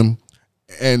Stadium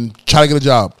and try to get a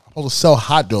job. I was to sell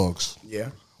hot dogs. Yeah.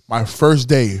 My first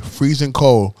day, freezing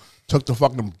cold, took the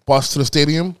fucking bus to the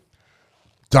stadium.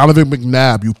 Donovan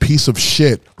McNabb, you piece of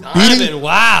shit.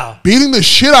 Beating the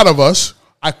shit out of us.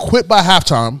 I quit by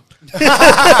halftime.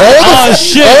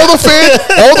 All the fans,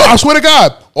 I swear to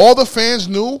God, all the fans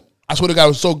knew. I swear to God, it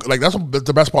was so like that's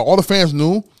the best part. All the fans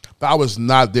knew that I was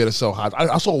not there to sell hot.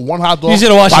 I saw one hot dog. You should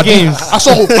have watched the games. I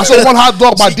saw one hot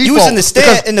dog by default. You was in the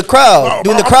stand in the crowd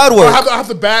doing the crowd work. I have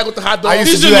the bag with the hot dog. I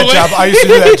used to do that job. I used to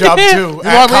do that job too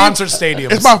at concert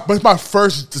stadiums.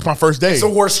 It's my first day. It's the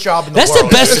worst job in the That's world.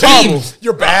 the best team.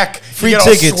 You're back. Free you get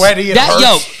tickets. all sweaty and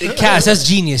hurts. Yo, Cass, that's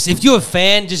genius. If you're a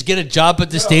fan, just get a job at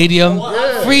the stadium.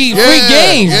 Free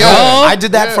games, bro. I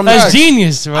did that from That's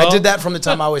genius, bro. I did that from the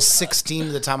time I was 16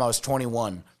 to the time I was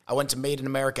 21. I went to Made in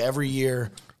America every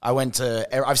year.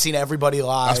 I've seen everybody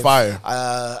live. That's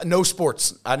fire. No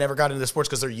sports. I never got into sports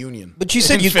because they're union. But you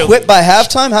said In you Philly. quit by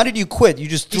halftime. How did you quit? You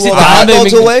just threw all said the hot Donovan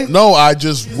dogs Mc- away? No, I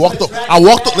just walked. Yo. I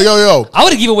would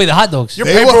have given away the hot dogs. Your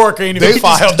paperwork ain't even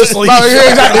filed. Just leave. No, yeah,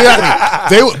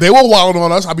 exactly. They were wilding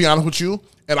on us. I'll be honest with you.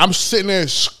 And I'm sitting there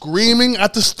screaming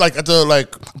at the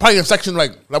probably in section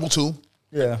like level 2.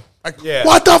 Yeah. Like, Yeah.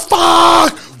 what the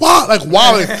fuck? What? Like,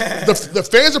 wow. the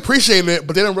fans appreciated it,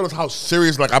 but they didn't realize how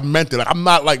serious, like, I meant it. Like, I'm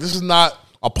not, like, this is not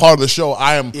a part of the show.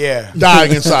 I am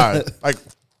dying inside. Like,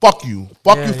 fuck you.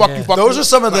 Fuck you. Those are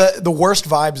some of the worst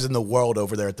vibes in the world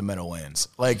over there at the Meadowlands.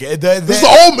 Like, This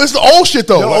is the old shit,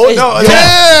 though.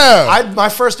 My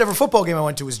first ever football game I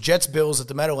went to was Jets Bills at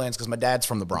the Meadowlands because my dad's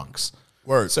from the Bronx.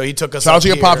 Word. So he took us. Shout out to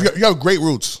your here. pop. You have great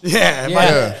roots.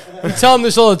 Yeah. I tell him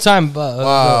this all the time.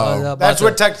 Wow. That's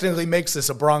what technically makes this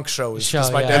a Bronx show. Is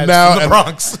just my dad's now- from the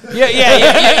Bronx.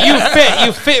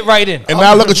 You fit right in. And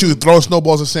now look at you throwing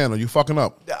snowballs at Santa. You fucking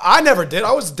up. I never did.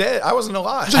 I was dead. I wasn't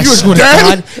alive. You was swear to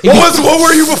dead? God. What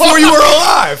were you before you were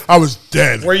alive? I was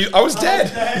dead. Were you? I was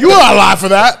dead. You were alive for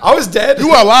that. I was dead. You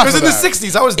were alive It was for in that. the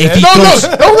 60s. I was If dead. you-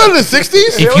 That was in the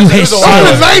 60s? If you hit was a That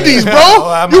while was Santa, in the 90s, bro.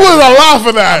 I You might- was alive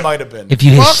for that. I might have been. if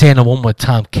you hit Santa one more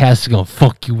time, Cass is gonna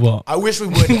fuck you up. I wish we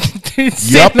would.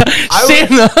 Santa.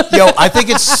 Yo, I think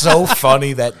it's so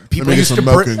funny that Let people me get used to some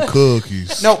milk and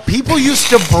cookies. No, people used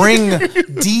to bring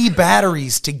D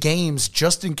batteries to games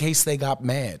just in case they got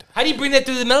mad. How do you bring that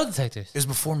through the metal detectors? It was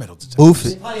before metal detectors. Boof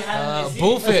it.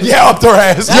 Boof it. Yeah, up their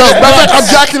ass. Yo, matter of fact, I'm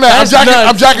jacking that. That's nuts.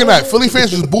 I'm jacking that. Philly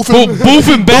fans just boofing.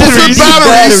 Boofing batteries.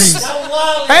 batteries.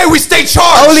 Hey, we stay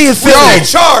charged. Only in We Philly.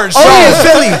 stay charged. Only in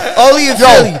Philly. Only in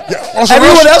Philly.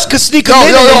 Everyone else could sneak them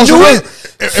in and so do real- it.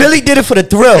 Philly did it for the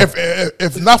thrill.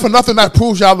 If not for nothing, that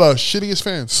proves y'all the shittiest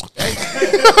fans.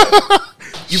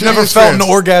 You've never Shittiest felt fans. an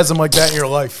orgasm like that in your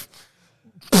life.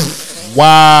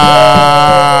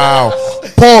 Wow.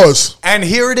 Pause. And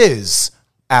here it is,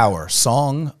 our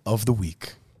song of the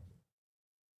week.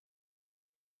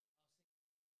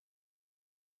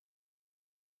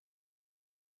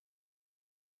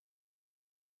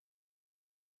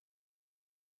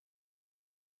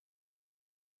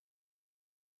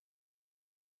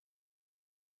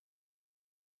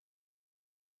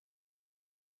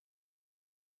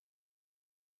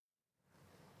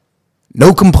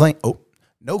 No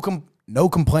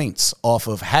complaints off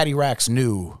of Hattie Rack's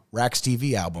new Rack's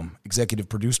TV album, executive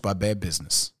produced by Bad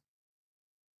Business.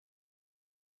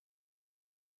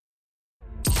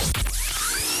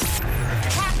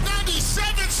 Hot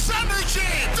 97 Summer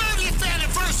Jam, 30th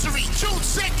anniversary, June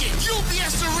 2nd,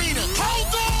 UBS Arena.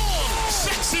 Hold on!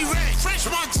 Sexy Red, French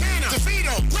Montana,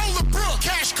 DeVito, Lola Brooke,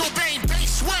 Cash Cobain,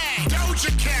 Bass Swag,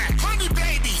 Doja Cat, Honey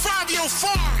Baby, Fabio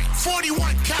Fari,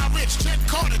 41, Kyle Rich, Jet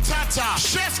Carter, Tata,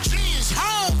 Chef G is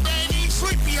home, baby,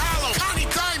 Sleepy Hollow, Connie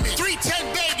Diamond, 310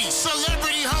 Baby,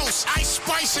 Celebrity Host, Ice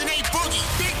Spice and A Boogie.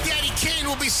 Big Daddy Kane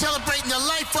will be celebrating the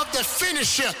life of the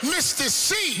finisher, Mr.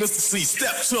 C. Mr. C,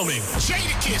 step to me.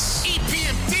 Jadakiss,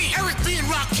 EPMD, Eric B. and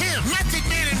Rakim, Method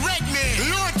Man and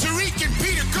Redman, Lord Tariq and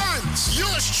Peter Guns.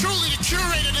 Yours truly, the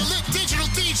curator, the lit digital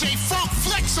DJ, Funk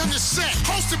Flex on the set.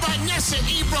 Hosted by Nessa,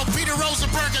 Ebro, Peter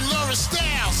Rosenberg, and Laura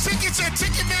Stiles. Tickets at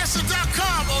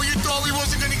Ticketmaster.com. Oh, you thought we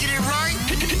wasn't gonna get it right?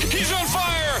 He's on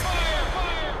fire!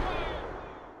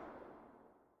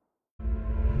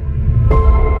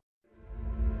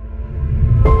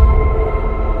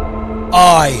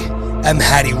 I am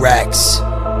Hattie Rax.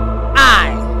 I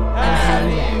am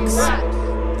Hattie Rax.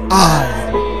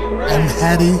 I am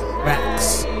Hattie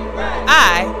Rax.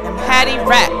 I am Hattie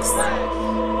Rax.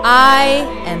 I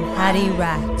am Hattie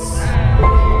Rax.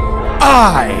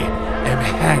 I am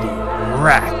Hattie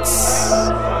Rax.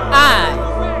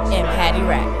 I am Hattie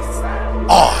Rax.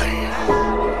 I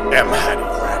am Hattie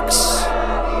Rax.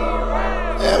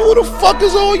 the fuck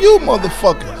is all you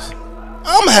motherfuckers?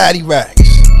 I'm Hattie Racks.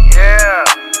 Yeah,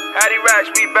 Hattie Racks,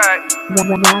 we back.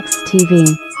 Racks TV.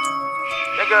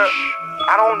 Nigga,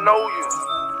 I don't know you.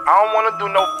 I don't want to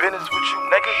do no business with you,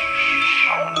 nigga.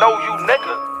 I don't know you,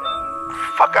 nigga.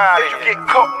 Fuck out of here. If you get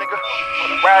caught, nigga.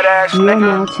 Rat ass You nigga. are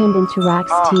now tuned into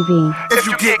Racks TV. If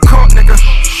you get caught, nigga.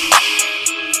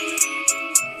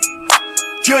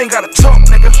 You ain't gotta talk,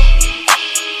 nigga.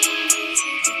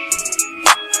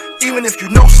 Even if you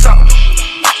know something.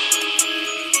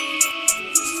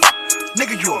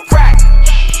 Nigga, you a rat.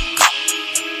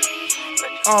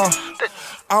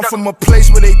 I'm from a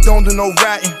place where they don't do no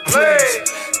ratting.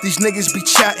 These niggas be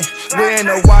chatting, wearing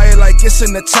a wire like it's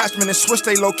an attachment, and switch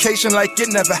their location like it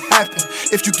never happened.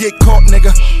 If you get caught,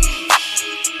 nigga,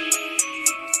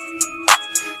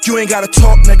 you ain't gotta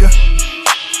talk, nigga.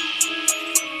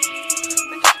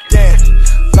 Damn,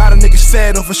 a lot of niggas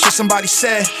fed over shit somebody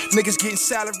said. Niggas getting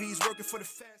salaries, working for the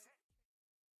feds.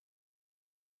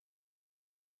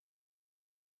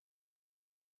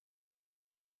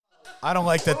 I don't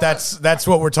like that. That's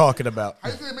what we're talking about. How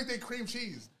you gonna make that cream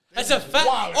cheese? That's a fact.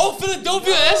 Oh,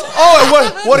 Philadelphia. Oh,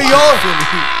 and what are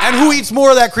y'all? And who eats more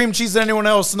of that cream cheese than anyone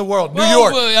else in the world? New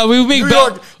York. We make New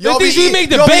York. Y'all be we make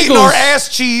the y'all be eating our bagels. ass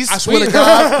cheese. I swear to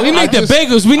God, We make the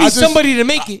bagels. We need somebody to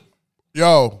make it.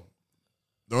 Yo,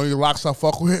 the only locks I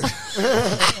fuck with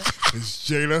is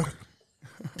Jada,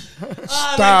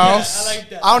 Styles, I like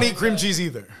that. I don't eat cream cheese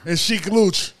either. and Sheik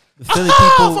Luch. Philly What the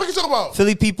people, fuck you talking about?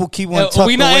 Philly people keep one Yo, tucked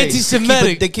we not away.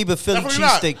 anti-Semitic. They keep a Philly Definitely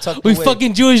not. cheesesteak tucked We away.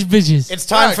 fucking Jewish bitches. It's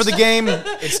time for the game.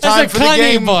 It's That's time a for the Kanye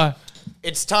game. bar.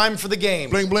 It's time for the game.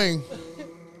 Bling bling.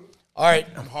 All right.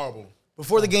 I'm horrible.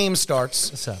 Before the game starts,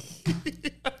 What's up?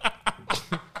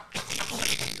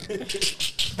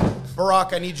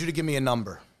 Barack, I need you to give me a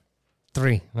number.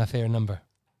 3, my favorite number.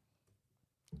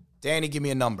 Danny, give me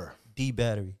a number. D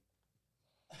battery.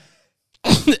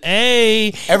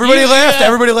 Hey. Everybody you- laughed.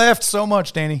 Everybody laughed so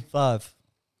much, Danny. 5.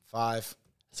 5.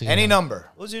 That's a good Any number. number.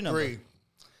 What was your number? 3.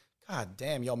 God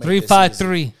damn, y'all make 3, this 5, easy.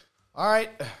 3. All right.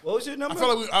 What was your number? I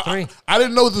feel like Three. I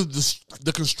didn't know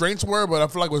the constraints were, but I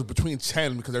feel like it was between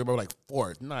 10 because everybody was like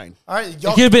 4, 9. All right. It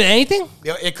Y'all, could have been anything?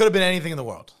 it could have been anything in the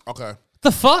world. Okay.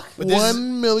 The fuck? But this is-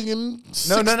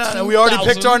 1,000,000. No. We already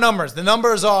picked our numbers. The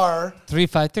numbers are 3,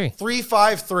 5, 3. 3,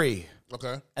 5, 3.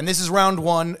 Okay. And this is round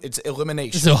 1. It's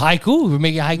elimination. This is a haiku? We're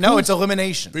making a haiku? No, it's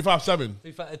elimination. 3, 5, 7.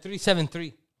 3, 7,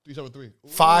 3. 3, 7, 3.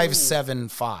 5, 7,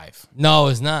 5. No,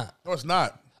 it's not. No, it's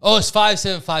not. Oh, it's 5,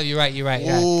 7, 5. You're right.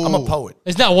 Ooh. I'm a poet.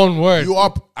 It's not one word. You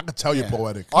are. I can tell you're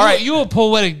poetic. All right. You a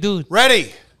poetic dude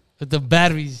Ready? with the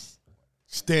batteries.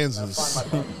 Stanzas.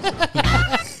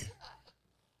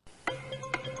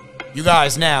 You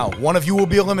guys, now, one of you will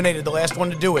be eliminated, the last one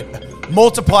to do it.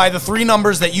 Multiply the 3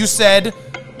 numbers that you said.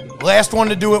 Last one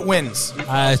to do it wins.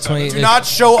 20. Do not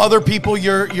show other people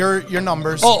your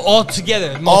numbers. Oh, all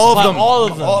together. all of Multiply them. All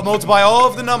of them. Multiply all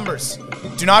of the numbers.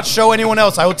 Do not show anyone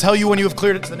else. I will tell you when you have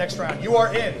cleared it to the next round. You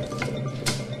are in.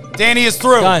 Danny is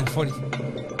through. Done. 40.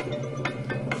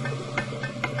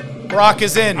 Brock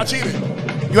is in. I cheated.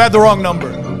 You had the wrong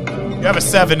number. You have a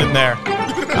 7 in there.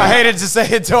 I hated to say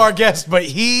it to our guest, but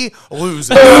he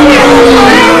loses.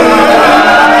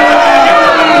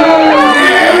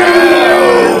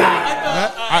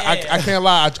 I can't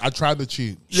lie. I tried to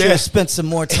cheat. Should have spent some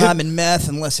more time in math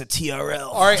and less at TRL.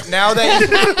 All right, now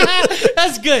that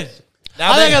That's good.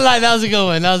 now I'm not that gonna lie. That was a good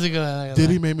one. That was a good one. I'm not gonna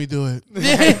Diddy made me do it.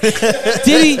 lie.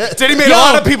 Diddy made a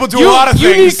lot of people do a lot of You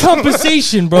need things.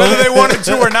 compensation, bro. whether they wanted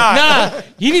to or not. Nah,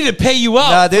 you need to pay you out.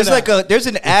 Nah, there's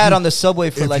an ad on the subway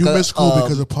for If like you a missed school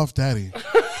because of Puff Daddy,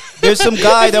 there's some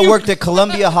guy that worked at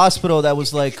Columbia Hospital that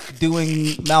was like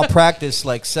doing malpractice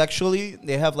like sexually.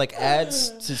 They have like ads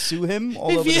to sue him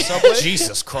all over the subway.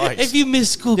 Jesus Christ. If you miss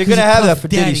school, You're 'cause gonna of have that Puff for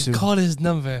Diddy Daddy, soon. call his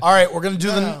number. All right, we're gonna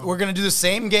do the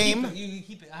same game. You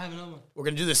keep it. I have a number. We're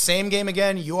gonna do the same game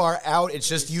again. You are out. It's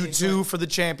just you two for the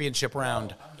championship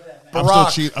round.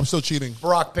 I'm still cheating.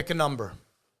 Barack, pick a number.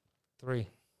 3.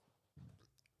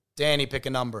 Danny, pick a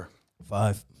number.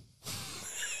 5.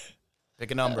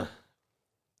 Pick a number.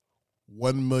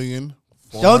 1,000,000.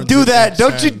 Don't do that.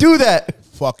 Don't you do that.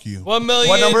 Fuck you. 1 million.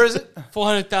 What number is it?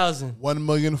 400,000.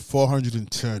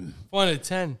 1,410,000.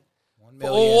 410.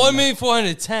 1,000,000.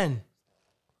 1,410,000.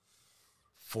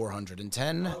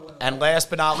 410. And last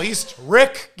but not least,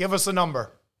 Rick, give us a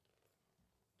number.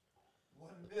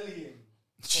 1,000,000.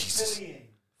 Jesus.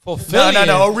 Fulfilling.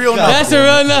 No, a real number. That's a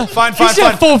real number. Fine. He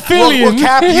said fulfilling. We'll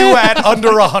cap you at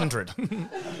under 100.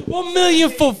 1 million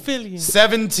fulfilling.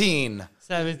 17.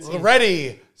 17.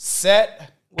 Ready,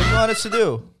 set, What do you want us to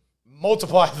do?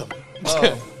 multiply them.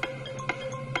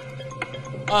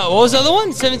 What was the other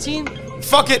one? 17?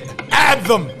 Fuck it, add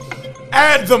them.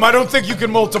 Add them. I don't think you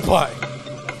can multiply.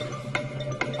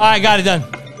 All right, got it done.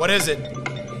 What is it?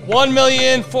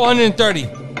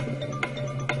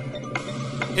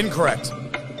 1,430,000. Incorrect.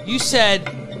 You said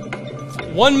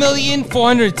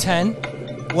 1,410,000.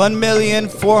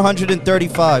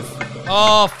 1,435,000.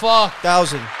 Oh fuck! No.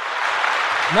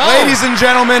 Ladies and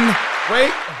gentlemen,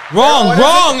 wait.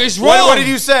 Wrong. It's wrong. What did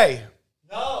you say?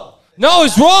 No,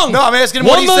 it's wrong. No, I'm asking him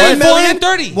what he said.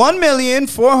 1,430,000.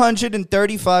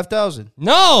 1,435,000.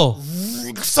 No.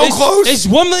 So close. It's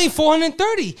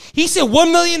 1,430,000. He said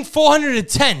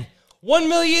 1,410,000. 1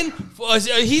 million.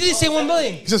 He didn't say 1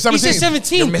 million. He said 17. He said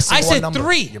 17. You're missing I one said number.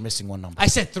 3. You're missing one number. I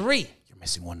said 3. You're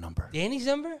missing one number. Danny's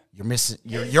number? You're missing.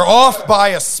 You're off by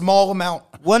a small amount.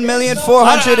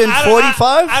 1,445,000.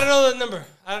 I don't know the number.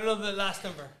 I don't know the last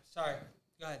number. Sorry.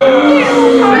 Go ahead.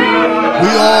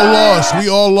 We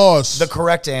all lost. The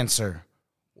correct answer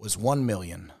was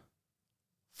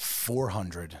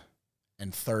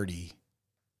 1,435,000.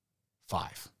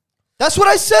 That's what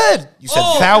I said. You said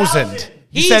 1,000.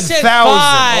 He said 1,000.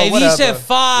 5. Oh, He said 5.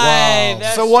 Wow.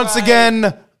 That's So once right.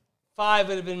 again, 5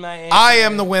 would have been my answer. I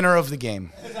am the winner of the game.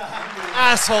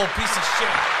 Asshole piece of shit.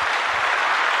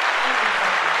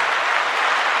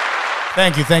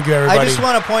 Thank you, everybody. I just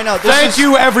want to point out. Thank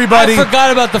you, everybody. I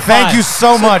forgot about the 5. Thank you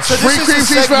so much. so this Free is cream a cheese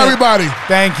for segment. everybody.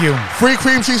 Thank you. Free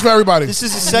cream cheese for everybody. This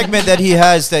is a segment that he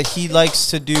has that he likes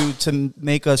to do to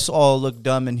make us all look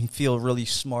dumb and he feel really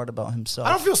smart about himself.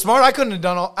 I don't feel smart. I couldn't have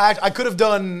done all. I could have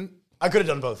done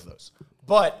both of those.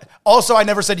 But also, I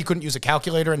never said you couldn't use a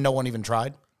calculator, and no one even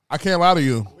tried. I can't lie to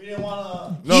you. We didn't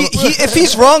want to. If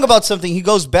he's wrong about something, he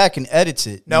goes back and edits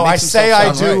it. No, He I makes say I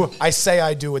himself sound do. right. I say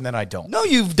I do, and then I don't. No,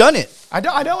 you've done it. I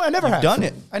don't. I never have done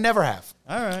it. I never have.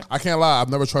 All right. I can't lie. I've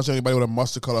never trusted anybody with a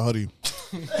mustard color hoodie.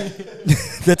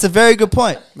 That's a very good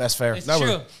point. That's fair. It's Never.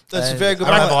 true. That's a very good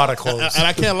I don't have a point. lot of clothes. And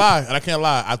I can't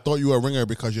lie. I thought you were a ringer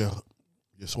because your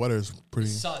sweater is pretty.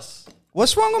 Sus.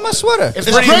 What's wrong with my sweater? It's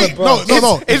It's great. No.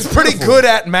 It's pretty good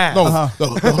at math. No, the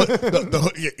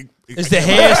hoodie. It's the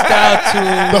hairstyle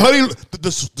too. The hoodie,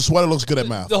 the sweater looks good at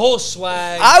math. The whole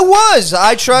swag.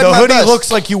 I tried The my hoodie best. looks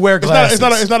like you wear glasses.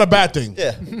 It's not a bad thing.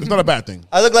 Yeah. It's not a bad thing.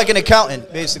 I look like an accountant,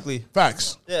 basically.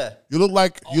 Facts. Yeah. You look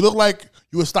like you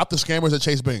would stop the scammers at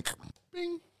Chase Bank.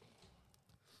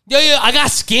 Yo, I got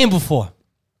scammed before.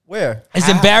 Where? It's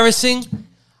embarrassing.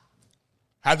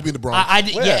 Had to be in the Bronx. I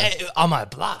did, yeah, on my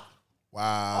block.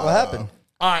 Wow. What happened?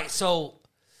 All right, so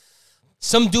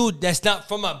some dude that's not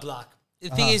from my block. The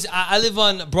thing is, I live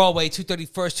on Broadway,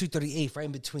 231st, 238th, right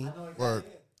in between. Word.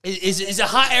 It's a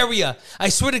hot area. I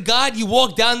swear to God, you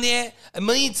walk down there a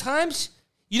million times,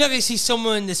 you're not going to see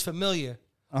someone that's familiar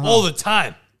all the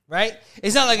time, right?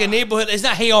 It's not like a neighborhood. It's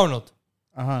not Hey Arnold.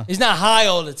 It's not high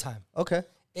all the time. Okay.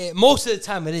 Most of the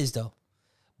time it is, though.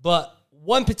 But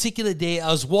one particular day,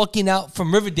 I was walking out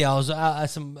from Riverdale. I was at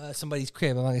somebody's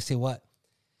crib. I'm not going to say what.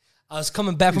 I was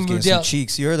coming back from Getting Riverdale. some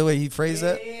cheeks. You heard the way he phrased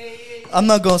that? I'm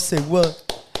not going to say what.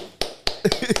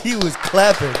 He was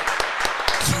clapping.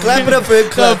 Clap it up for him.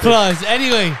 No applause.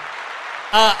 Anyway,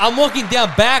 I'm walking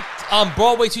down back on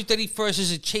Broadway 231st.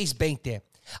 There's a Chase Bank there.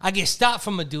 I get stopped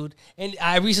from a dude, and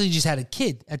I recently just had a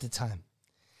kid at the time.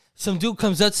 Some dude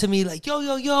comes up to me like,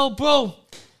 yo, bro.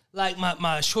 Like,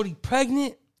 my shorty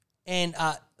pregnant, and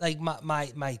like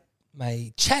my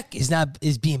check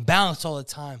is being bounced all the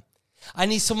time. I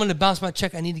need someone to bounce my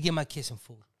check. I need to get my kid some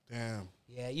food. Damn.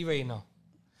 Yeah, you already know.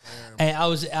 Damn. And I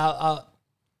was out.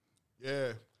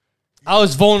 Yeah. I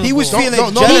was vulnerable. He was feeling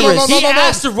no, generous. He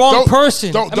asked the wrong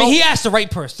person. He asked the right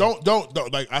person.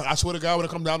 Don't. Like, I swear to God, when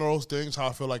it comes down to those things, how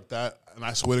I feel like that, and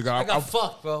I swear to God, I got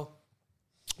fucked, bro.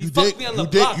 You You fucked did, me on the you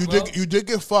block, did, bro. you did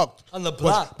get fucked On the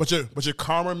block. but your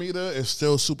karma meter is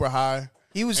still super high.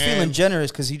 He was And- feeling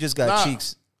generous because he just got Nah.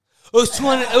 cheeks. It was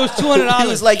 $200. He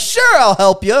was like, sure, I'll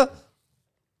help you.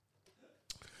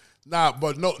 Nah,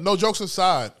 but no jokes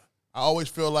aside, I always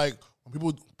feel like when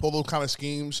people pull those kind of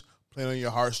schemes, playing on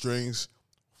your heartstrings,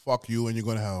 fuck you and you're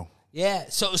going to hell. Yeah.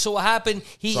 So what happened?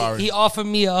 Sorry. He offered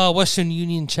me a Western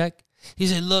Union check. He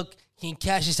said, "Look, can you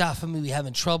cash this out for me? We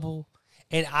having trouble."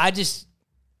 And I just,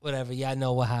 whatever. Yeah, I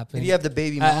know what happened. Did you have the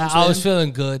baby moms I with was him?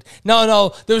 feeling good.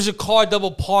 No. There was a car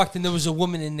double parked, and there was a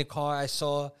woman in the car. I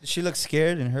saw. Did she look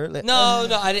scared and hurt? Like, No.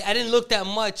 I didn't look that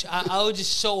much. I was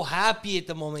just so happy at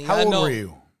the moment. How I old know. were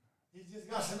you? He just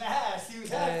got some ass. He was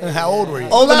happy. How old were you?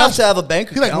 Old enough to have a bank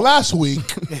He like account. last week.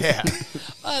 Yeah.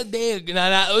 Damn.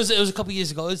 It was a couple years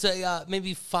ago. It was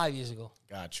maybe 5 years ago.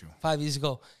 Got you. 5 years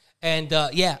ago. And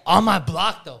yeah, on my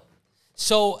block though.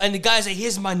 So, and the guy's like,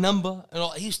 here's my number. And all,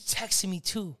 he was texting me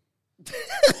too.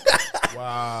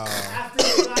 Wow.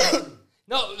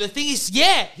 No, the thing is,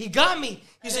 yeah, he got me.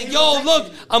 He's like, yo,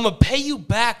 look, I'm going to pay you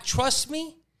back. Trust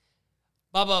me.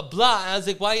 Blah, blah, blah. And I was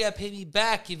like, why you got to pay me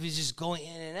back if it's just going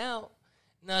in and out?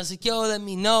 And I was like, yo, let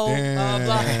me know. Blah,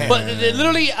 blah, blah. But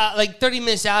literally, like 30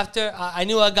 minutes after, I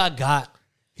knew I got.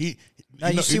 You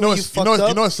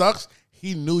know what sucks?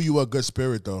 He knew you were a good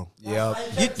spirit, though. Yeah.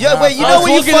 Wait, you know when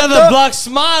you walking fucked on the up? block,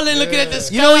 smiling, looking at the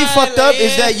sky. You know when you fucked up like,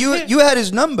 is that you had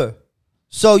his number,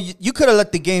 so you could have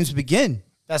let the games begin.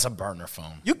 That's a burner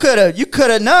phone. You could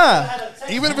have, nah.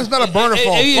 Even if it's not a burner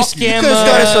phone, Maybe a fuck you. You could have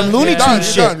started some Looney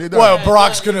Tunes shit. Well,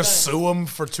 Barack's gonna sue him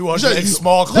for 200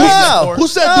 small claims. No. Who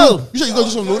said, No. dude? You said you gonna do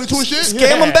some Looney Tunes shit?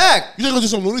 Scam him back. You said you gonna do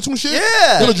some Looney Tunes shit?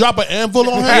 Yeah. You gonna drop an anvil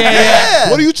on him? Yeah.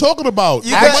 What are you talking about?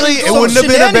 Actually, it wouldn't have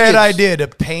been a bad idea to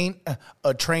paint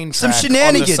a train Some track on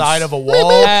shenanigans. the side of a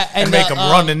wall and make them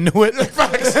run into it.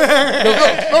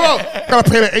 No. Gotta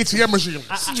pay the ATM machine.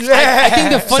 I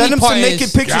think the funny Send him part some naked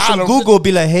is, pictures from Google.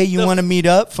 Be like, hey, you want to meet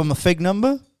up from a fake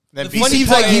number? He seems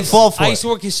like he'd fall for I it. used to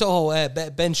work in Soho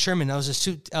at Ben Sherman. I was a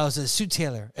suit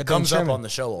tailor. At Comes Ben up Sherman. on the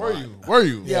show a lot. Were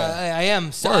you? Yeah, I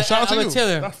am. So Word, shout out I'm to a you.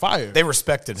 tailor. That's fire. They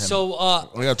respected him. So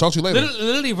We gotta talk to you later.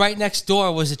 literally right next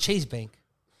door was a Chase Bank.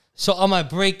 So on my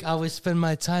break, I would spend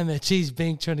my time at Chase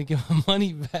Bank trying to get my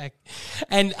money back.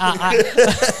 And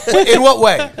in what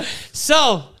way?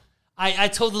 So I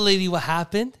told the lady what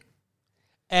happened,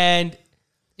 and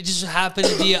it just happened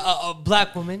to be a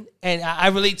black woman, and I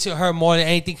relate to her more than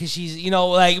anything because she's,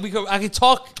 like I could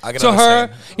talk to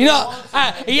understand.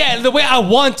 her, the way I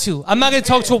want to. I'm not gonna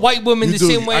talk to a white woman You the do.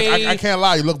 same way. I can't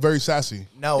lie. You look very sassy.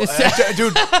 No, It's-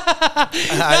 dude. but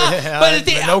the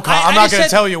thing, I'm I not just going to said-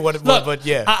 tell you what, Look, but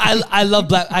yeah. I love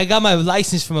black. I got my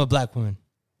license from a black woman,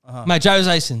 my driver's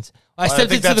license. I stepped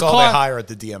think into that's the all car. they hire at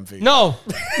the DMV. No,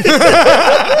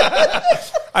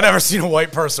 I never seen a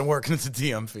white person working at the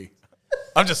DMV.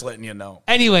 I'm just letting you know.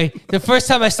 Anyway, the first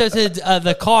time I stepped into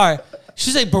the car,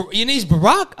 she's like, "Your name's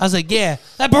Barack?" I was like, "Yeah."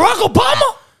 Like, Barack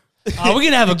Obama? Oh, we're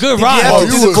gonna have a good ride. have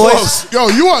to do the voice? Yo,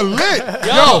 you are lit.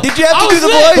 Yo, Did you have I to do was the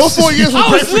lit. voice? those 4 years was I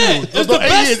great was for you. lit. It was the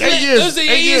best. It was the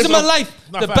 8 years of my life.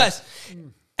 Not The facts. best.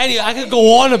 Anyway, I could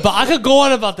go on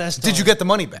about that stuff. Did you get the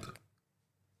money back?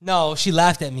 No, she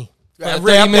laughed at me. For like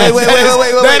Wait, 30 minutes.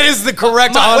 wait. That is the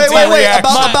correct auntie Wait.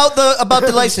 reaction. About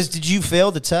the license. Did you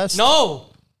fail the test? No.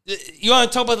 You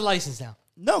want to talk about the license now?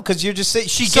 No, because you're just saying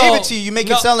she So- gave it to you. You make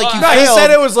No, it sound like you No, failed. he said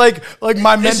it was like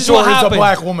my This is mentor what is a happened.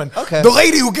 black woman. Okay. The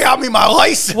lady who got me my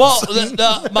license. Well,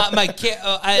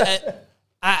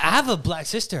 I have a black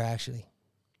sister actually.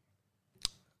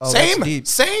 Oh, that's same. deep.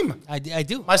 Same. I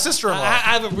do. My sister-in-law. I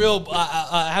have a real.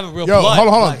 I have a real. Yo, blood hold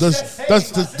on. black Does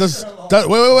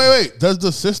wait. Does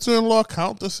the sister-in-law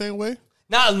count the same way?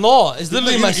 Not in law. It's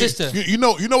literally my sister. You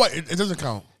know what? It doesn't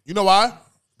count. You know why?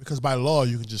 Because by law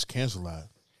you can just cancel that.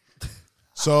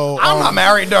 So I'm not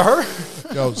married to her.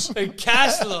 Yo,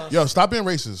 stop being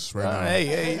racist right now.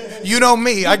 Hey, you know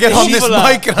me. I get on this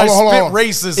mic and I Hold spit on.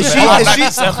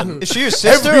 racism. Is she your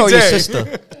sister Every or your day.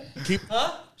 sister?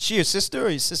 She your sister or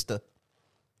your sister?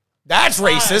 That's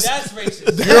racist. That's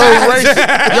racist. You're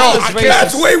racist.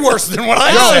 That's way worse than what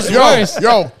I That said. was worse.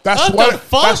 Yo, that What the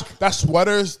fuck? that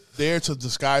sweater's there to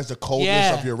disguise the coldness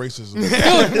Yeah. of your racism.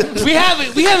 Dude, we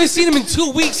haven't seen him in 2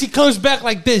 weeks. He comes back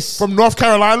like this. From North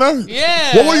Carolina?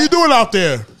 Yeah. What were you doing out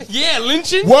there? Yeah,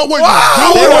 lynching. What were you doing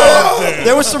out there?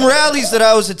 There were some rallies that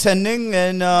I was attending,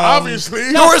 and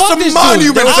Obviously. There were fuck some this dude.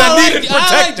 monuments that I needed like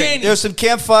protecting. Danny. there were some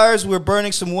campfires. We were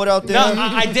burning some wood out there. No,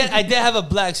 I did have a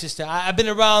black sister. I've been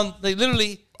around like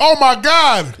literally. Oh my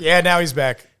God. Yeah, now he's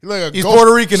back. Like a He's ghost.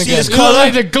 Puerto Rican See again. this color?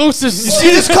 Like the ghost of. You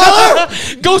see this color?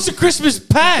 Ghost of Christmas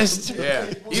past.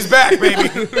 Yeah, he's back, baby.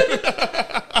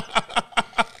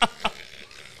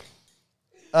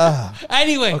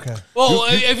 Anyway, well,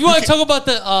 if you want to talk about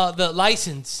the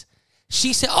license,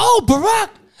 she said, "Oh, Barack,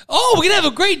 we're gonna have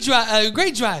a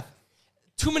great drive."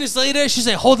 2 minutes later, she's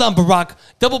like, "Hold on, Barack,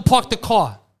 double park the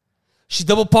car." She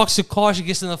double parks the car. She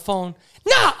gets on the phone.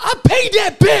 Nah, I paid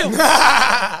that bill.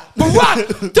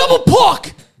 Barack, double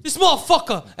park this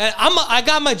motherfucker. And I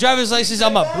got my driver's license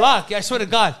on my block. I swear to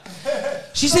God.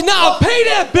 She said, "Nah, I paid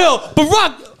that bill.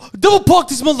 Barack, double park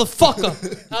this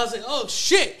motherfucker." I was like, "Oh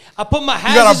shit!" I put my You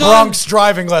got a hazards on. Bronx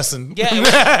driving lesson.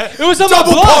 Yeah, it was on my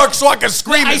Double block. park so I can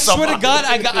scream I at swear somebody. to God,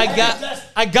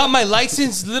 I got my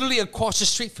license literally across the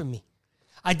street from me.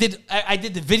 I did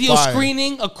the video Fire.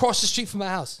 screening across the street from my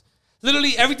house.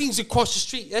 Literally everything's across the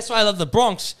street. That's why I love the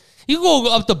Bronx. You go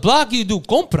up the block, you do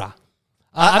compra.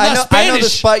 I'm not I know the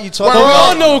Spanish. spot you talk We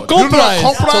all about. know compra is.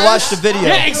 compra To watch the video.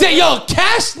 Yeah, exactly. Yo,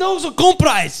 Cash knows what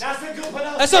compra is.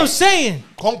 That's what I'm saying.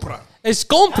 Compra. It's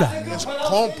compra.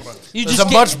 Compra. You There's just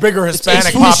a get- much bigger it's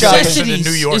Hispanic food population in necessities.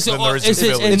 New York It's than there is in it's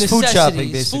Philly. It's food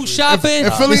shopping, necessities. basically. Food shopping,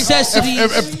 If Philly,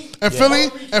 necessities. And Philly,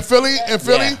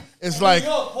 is like,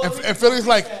 and Philly's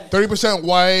like 30%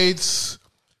 whites,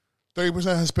 30%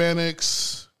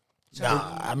 Hispanics.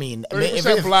 Nah, I mean,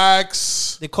 30%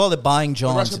 blacks. They call it buying The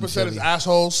Johns. rest of the percent is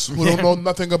assholes who don't know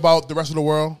nothing about the rest of the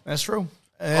world. That's true.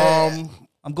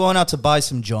 I'm going out to buy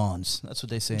some Johns. That's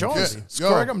what they say. Jones, Yeah, it's yo.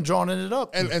 correct. I'm joining it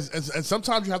up. And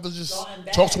sometimes you have to just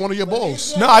talk to one of your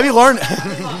bulls. No, I be learning.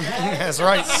 That's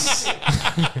right.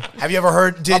 Have you ever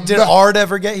heard? Did Ard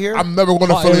ever get here? I'm never going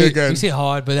to Philly again. You say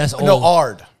hard, but that's old. No,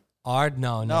 Ard. Ard?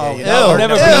 No. Yeah, That would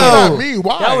never be. Not me.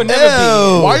 Why? That would never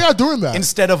be. Why y'all doing that?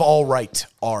 Instead of all right,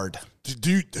 Ard.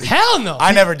 Hell no.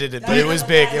 I never did it, but it was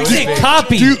big. It was big.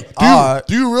 Copy. Do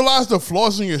you realize the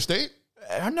flaws in your state?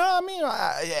 No, I mean,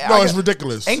 it's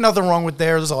ridiculous. Ain't nothing wrong with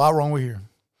there. There's a lot wrong with here.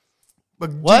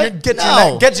 But What? Get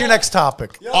to your next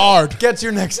topic. Ard. Get to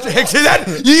your next. You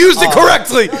used it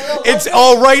correctly. It's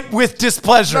all right with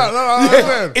displeasure.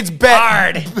 No, It's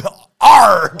bad.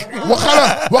 Arg.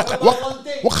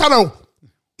 What kind of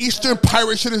Eastern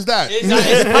pirate shit is that? It's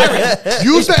pirate.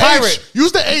 Use the pirate. H.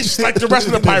 Use the H like the rest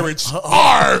of the pirates.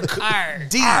 Arg.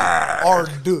 D. Ard.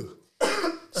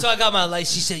 So I got my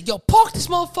license. She said, "Yo, park this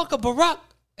motherfucker, Barack."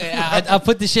 And I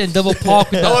put this shit in double park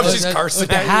with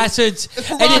the hazards.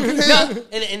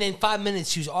 And then 5 minutes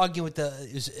she was arguing with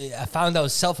I found out it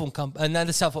was cell phone not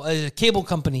a cell phone, a cable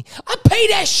company. I pay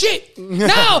that shit.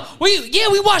 No,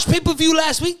 we watched pay-per-view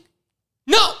last week.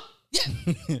 No, yeah.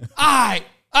 All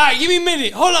right, give me a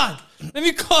minute. Hold on, let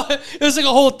me call. It was like a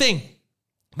whole thing.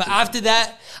 But after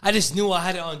that, I just knew I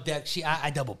had it on deck. I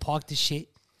double parked this shit.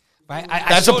 Right?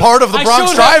 That's a part of the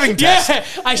Bronx driving test. Yeah,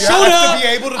 I showed you have up to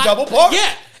be able to double park.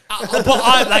 Yeah,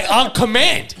 but on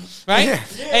command, right? Yeah.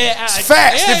 It's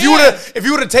fast. If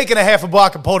you would have taken a half a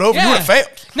block and pulled over, you would have failed.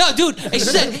 No, dude. And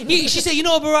she said, you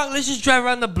know what, Barack? Let's just drive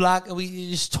around the block and we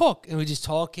just talk. And we're just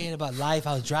talking about life.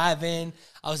 I was driving.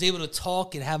 I was able to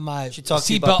talk and have my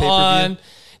seatbelt on.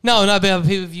 No, not about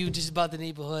pay-per-view, just about the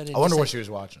neighborhood. And I wonder what she was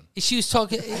watching. She was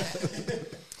talking.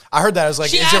 I heard that. I was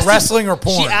like, is it wrestling or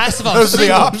porn? She asked if I Those was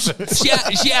single. are the options.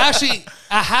 She actually,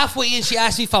 halfway in, she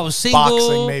asked me if I was single.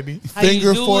 Boxing, maybe.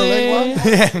 Finger four leg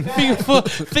lock?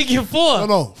 Finger four.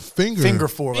 No, finger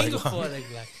four leg lock.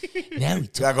 Now we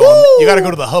talk. You got to go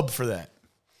to the hub for that.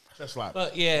 That's right.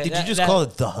 But yeah, Did you just call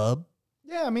it the hub?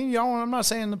 Yeah, I mean, I'm not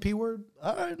saying the P word.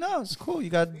 All right, no, it's cool. You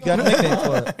got a nickname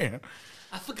for it. Yeah.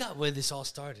 I forgot where this all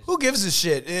started. Who gives a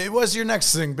shit? It was your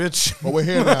next thing, bitch. But we're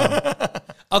here now.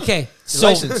 Okay, so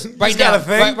right now,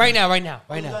 right now.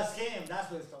 You got scammed. That's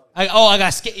what it started. I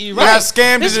got scammed. You're We got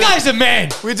scammed. This guy's a man.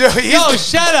 We do. Yo,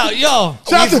 shout out, yo.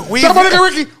 Shout out to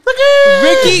Ricky.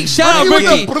 Ricky, shout out,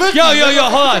 Ricky. Ricky. Yo,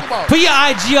 hold on. Put your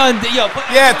IG on.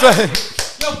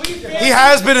 He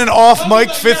has been an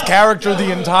off-mic fifth character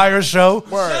the entire show.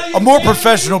 A more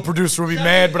professional producer would be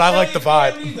mad, but I like the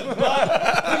vibe.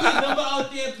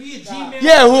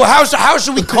 Yeah, well, how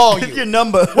should we call you? Your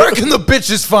number. Where can the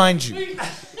bitches find you?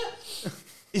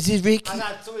 Is it Ricky? I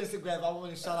got 2 Instagrams. I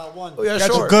want to shout out one. Oh, yeah,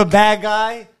 That's sure. a good bad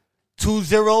guy. 2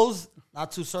 zeros,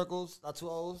 not 2 circles, not 2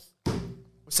 O's.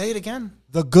 Say it again.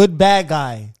 The good bad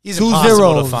guy. He's 2 impossible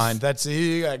zeros. to find.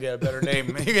 You gotta get a better name.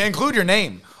 You can include your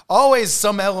name. Always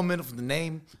some element of the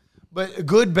name, but a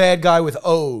good bad guy with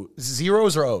O's.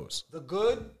 Zeros or O's? The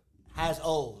good has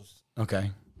O's. Okay.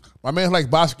 My man's like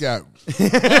Basquiat.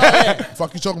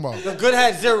 Fuck you talking about? The good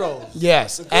has zeros.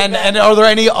 Yes. And are there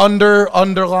any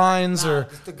underlines or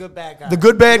It's the good bad guy. the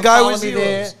good bad You guy follow with me zeros?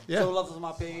 there. Yeah. Show love to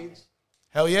my page.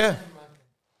 Hell yeah.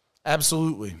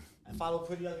 Absolutely. And follow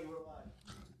Pretty Ugly Worldwide.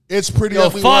 It's pretty Yo,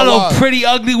 ugly follow worldwide. Pretty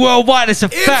Ugly Worldwide. It's a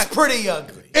fact. It's pretty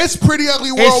ugly. It's pretty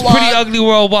ugly worldwide. It's Pretty Ugly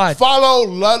Worldwide. Follow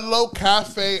Ludlow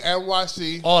Cafe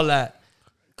NYC. All that.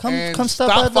 Come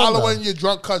stop stop at following Ludlow. your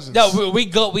drunk cousins. No, we're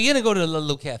gonna go to the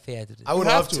little cafe after this. I would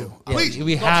We have love to. to. Please.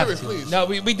 We No, have serious, to. please. No,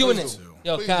 we doing Please it. do.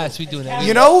 Yo, Please Cass, do. we doing it.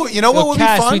 You know what would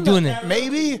Cass, be fun? we doing it.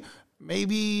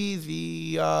 Maybe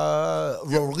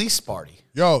the release party.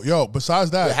 Yo, besides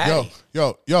that, Hattie.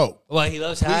 yo. Well, he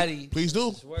loves Hattie. Please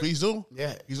do. Please do.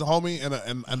 Yeah. He's a homie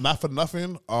and not for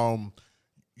nothing. You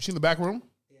seen the back room?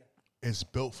 Yeah. It's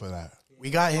built for that. We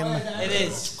got him. It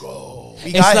is.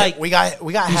 We got like- we got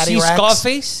You Hattie see Racks.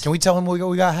 Scarface? Can we tell him what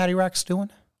we got Hattie Racks doing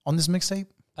on this mixtape?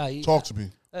 Talk to me.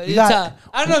 I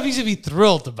don't know if he's gonna be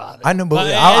thrilled about it. I know, but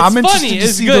it's I'm interested funny. to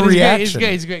It's see good. the It's reaction.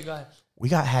 great. It's great. Go ahead. We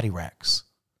got Hattie Racks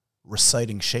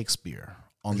reciting Shakespeare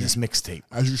on this mixtape.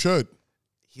 As you should.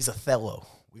 He's Othello.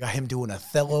 We got him doing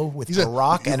Othello with He's a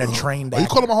Barack and a trained Are you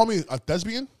actor. calling my homie a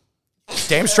thespian?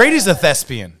 Damn straight he's a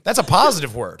thespian. That's a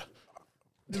positive word.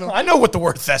 I know what the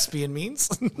word thespian means.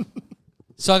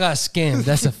 So I got scammed.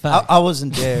 That's a fact. I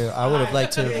wasn't there. I would have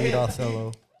liked to read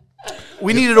Othello.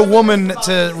 We needed a woman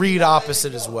to read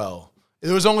opposite as well.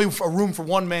 There was only a room for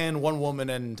one man, one woman,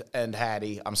 and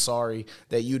Hattie. I'm sorry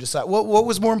that you decided. What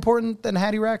was more important than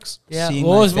Hattie Rex? Yeah. Seeing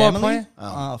What my was more family,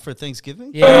 important? for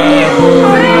Thanksgiving. Yeah.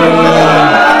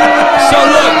 So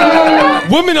look,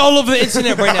 women all over the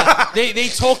internet right now. They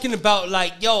talking about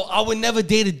like, yo, I would never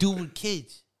date a dude with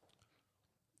kids.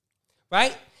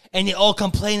 Right? And they all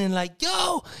complaining like,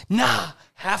 yo, nah,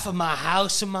 half of my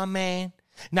house to my man.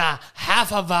 Nah,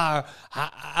 half of our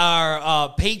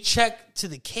paycheck to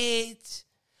the kids.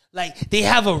 Like, they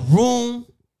have a room.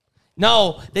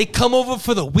 No, they come over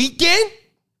for the weekend.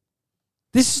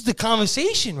 This is the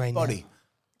conversation right now. Buddy,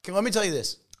 let me tell you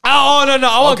this. Oh, no.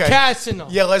 I want Cass to know.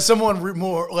 Yeah, let someone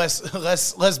less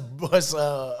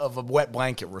of a wet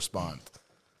blanket respond.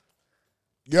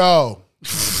 Yo.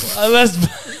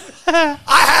 I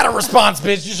had a response,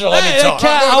 bitch. You should let me talk.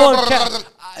 I want Cass.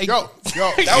 Yo.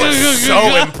 That was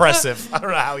so impressive. I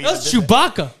don't know how you did That's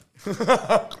Chewbacca.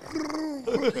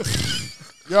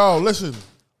 Yo, listen.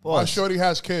 My shorty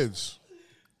has kids.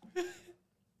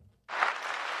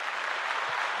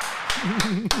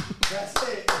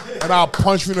 And I'll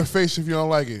punch you in the face if you don't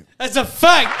like it. That's a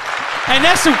fact. And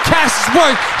that's some Cass's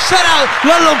work. Shout out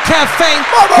Ludlow Cafe.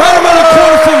 Right around the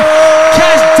corner from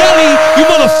Cass Deli. You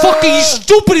motherfucker. You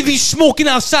stupid if you smoking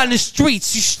outside in the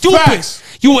streets. You stupid. Facts.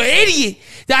 You an idiot.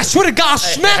 I swear to God, I'll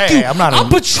smack hey, you. I'm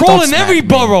patrolling every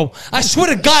borough. I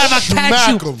swear to God, if I catch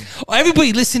you. Smack 'em.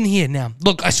 Everybody listen here now.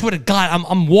 Look, I swear to God,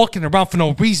 I'm walking around for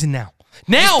no reason now.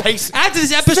 Now, after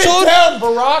this episode, down,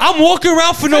 Barack. I'm walking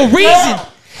around for no reason.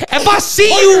 If I see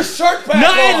you your shirt back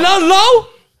nothing on. low,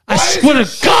 I swear to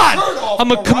shirt God, off, I'm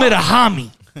going to commit a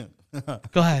homie.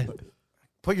 Go ahead.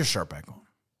 Put your shirt back on.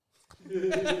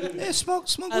 Yeah, smoke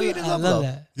I weed and love love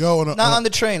that. Yo, Not on the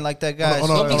train like that guy.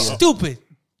 on Be stupid.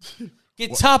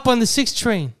 Get top on the 6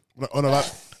 train. on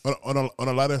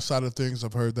a lighter side of things,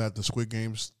 I've heard that the Squid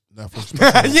Games Netflix.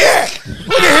 Yeah,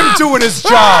 look at him doing his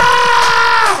job.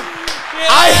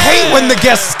 I hate when the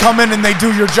guests come in and they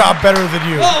do your job better than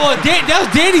you. Oh, well, that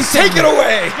was Danny saying. Take it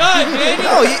away. Go ahead, Danny.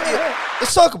 No,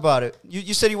 let's talk about it.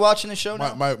 You said you watching the show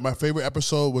now? My favorite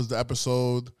episode was the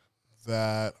episode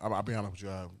that I'll be honest with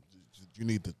you. You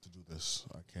need to do this.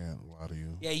 I can't lie to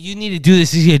you. Yeah, you need to do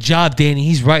this. This is your job, Danny.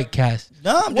 He's right, Cass.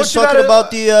 No, I'm What just you talking gotta- about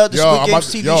the Squid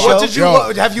Games TV show. What did you?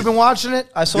 Have you been watching it?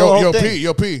 I saw the whole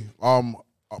thing. P.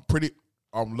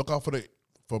 Look out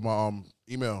for my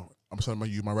email. I'm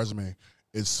sending you my resume.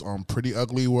 It's Pretty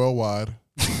Ugly Worldwide.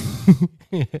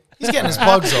 He's getting his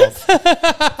plugs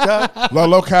off.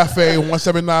 Lolo Cafe,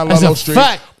 179 That's Lolo a Street.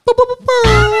 fact.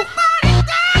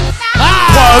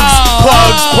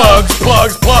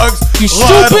 Plugs. You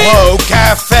stupid. Ludlow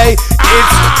Cafe.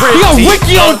 It's pretty. We got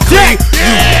Ricky on deck.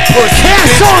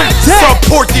 Cass on deck.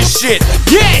 Support this shit.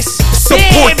 Yes.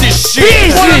 Support this shit.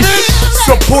 Business.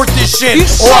 Support this shit, You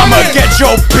or I'ma son. get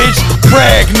your bitch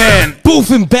pregnant. Booth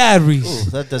and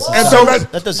batteries. That doesn't And sound, so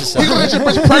that doesn't He's sound gonna right. get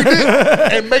your bitch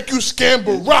pregnant and make you scam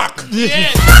Barack. Yeah.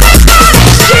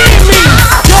 Scam me.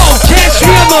 Yo, catch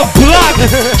me on the block.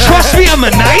 Trust me, I'm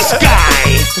a nice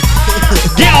guy.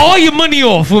 Get all your money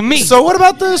off with me. So what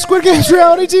about the Squid Games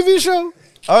reality TV show?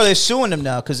 Oh, they're suing them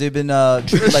now because they've been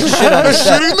treated like shit on the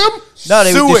set. Shooting them? No,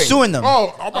 they're Suing. suing them.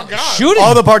 Oh my God. Shooting.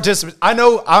 All the participants. I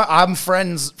know. I'm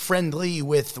friendly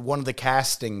with one of the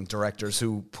casting directors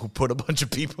who put a bunch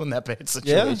of people in that bad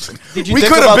situation. Did you we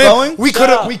think could have about been. going? We could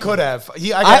have. We could have. I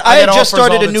get had just offers all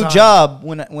started a the new time. job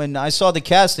when I saw the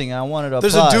casting and I wanted to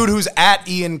There's apply. a dude who's at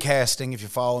Ian Casting. If you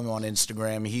follow him on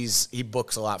Instagram, he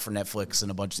books a lot for Netflix and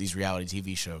a bunch of these reality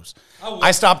TV shows. I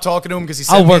stopped talking to him because he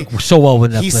I sent work me. so well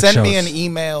with Netflix He sent me shows. an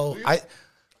email.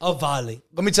 I'll violate.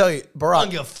 Let me tell you, I don't Barack.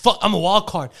 give a fuck. I'm a wild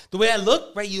card. The way I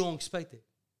look, right, you don't expect it.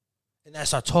 And I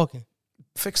start talking.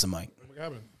 Fix the mic.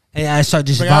 And I start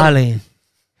just violating.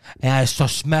 And I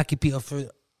start smacking people for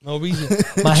no reason.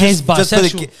 My hand's Just for the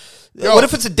bisexual. Yo, what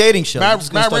if it's a dating show? You're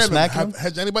just gonna start smacking them?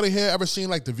 Has anybody here ever seen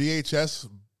like the VHS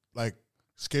like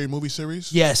scary movie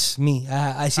series? Yes, me.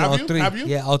 I see Have all you? three. Have you?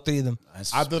 Yeah, all three of them.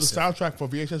 I did the soundtrack for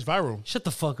VHS Viral. Shut the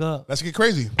fuck up. Let's get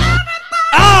crazy.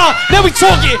 Now we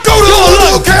talking. Go to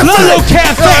Lolo Cafe. Lolo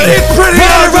Cafe. It's pretty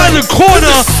right ugly. around the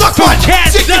corner Suck from my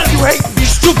Cat dick if you hate me. You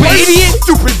stupid You idiot.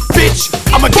 Stupid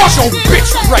bitch. I'ma get your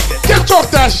bitch pregnant. Get talk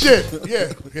that shit.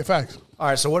 Yeah, facts. All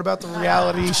right, so what about the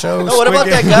reality show? No, what about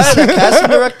that guy, that casting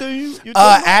director? You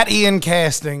At Ian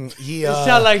Casting, he. It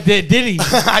sound like that, did he?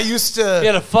 I used to. You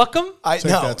gotta fuck him? He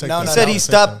said he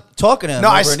stopped talking to him. No,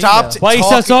 I over an stopped. email. Why you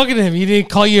stopped talking to him? You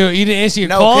didn't call you. You didn't answer your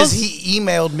No, calls. because he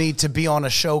emailed me to be on a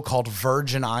show called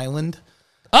Virgin Island.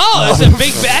 Oh,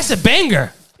 that's a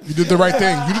banger. You did the right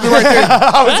thing. You did the right thing.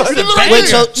 You did the right Wait,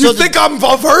 thing. You think I'm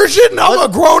a virgin? I'm a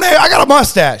grown ass. I got a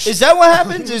mustache. Is that what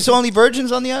happens? There's only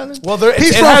virgins on the island? Well,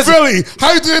 He's from Philly.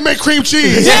 How do they make cream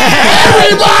cheese?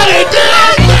 Everybody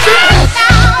did.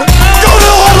 Go to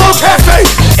the Lolo Cafe.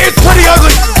 It's pretty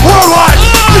ugly. Worldwide.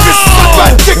 You can suck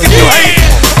my dick if you hate.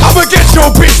 I'm gonna get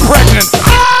your bitch pregnant.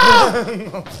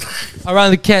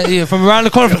 From around the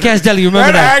corner from Cass Deli.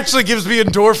 Remember that? actually gives me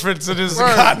endorphins and has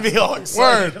got me all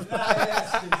excited.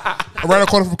 Around the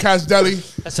corner from Cass Deli.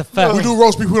 That's a fact. We do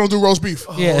roast beef. We don't do roast beef.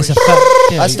 Yeah, it's a fact.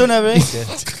 Yeah, I still never ate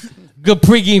it. Good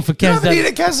pregame for You Cass haven't Deli.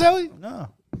 eaten at Cass Deli? No.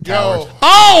 Yo.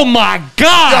 Oh my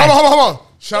God! Yo, hold on.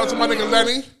 Shout out to my nigga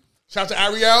Lenny. Shout out to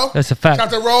Ariel. That's a fact.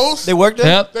 Shout out to Rose. They work there?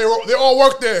 Yep. They all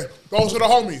work there. Those are the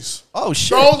homies. Oh,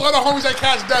 shit. Those are the homies at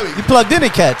Cass Deli. You plugged in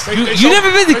at Cats? You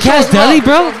never been to Cass Deli,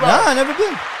 bro? Nah, I never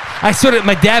been. I saw that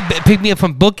my dad picked me up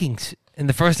from bookings, and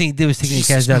the first thing he did was take me to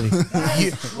Cass Deli.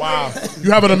 Wow.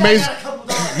 You have an amazing.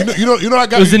 You know I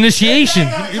got. It was initiation.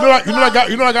 You know I got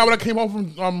when I came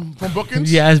home from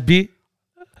bookings. Yeah, SB.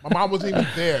 My mom wasn't even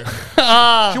there. The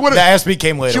ass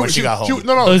came later when she got home. It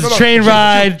was a train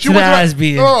ride to the ass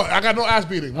beating. No, I got no ass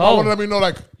beating. I want to let me know,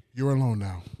 like, you're alone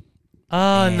now.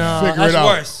 Oh, no. Figure That's it out.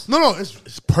 worse. No,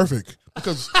 it's perfect.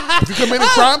 Because if you commit a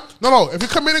crime, if you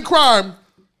commit a crime,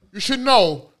 you should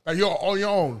know that you're on your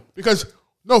own. Because,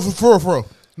 for real.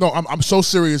 No, I'm so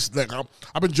serious. Like,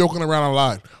 I've been joking around a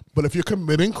lot. But if you're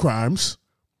committing crimes,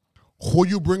 who are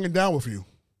you bringing down with you?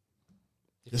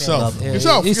 Yourself.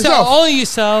 Only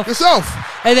yourself.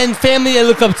 And then family that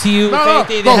look up to you.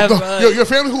 Your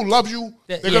family who loves you,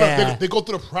 they go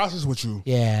through the process with you.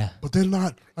 Yeah. But they're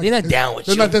not. They're not down with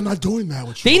you. They're not doing that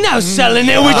with you. They not selling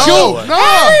it with you.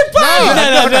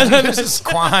 No. This is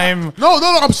crime. No,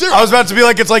 I'm serious. I was about to be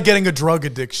like, it's like getting a drug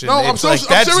addiction. No, it's I'm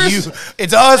that's serious. you.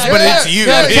 It's us, but it's you.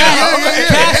 Cass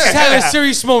is having a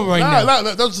serious moment right now.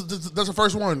 That's the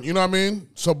first one. You know what I mean?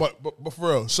 So, but for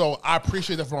real. So I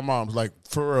appreciate that from my moms. Like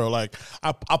for real. Like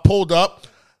I pulled up.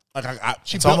 Like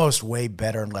it's almost way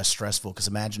better and less stressful. Because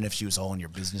imagine if she was all in your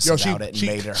business about it and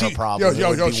made it her problem. It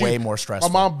would be way more stressful.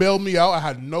 My mom bailed me out. I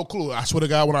had no clue. I swear to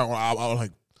God, when I was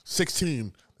like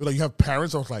 16, they're like, "You have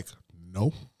parents?" I was like,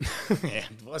 "No."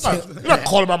 You're not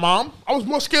calling my mom. I was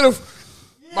more scared of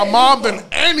my mom than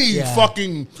any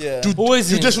fucking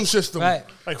judicial system. Right.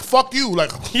 Like fuck you.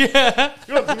 Like like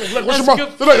what's your mom?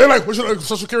 They're like what's your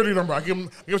social security number? I give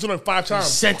them like 5 times.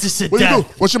 Sentence to what death. do you do?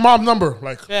 What's your mom's number?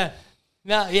 Like No, right.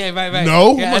 No, yeah, I'm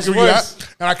not giving you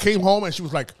that. And I came home and she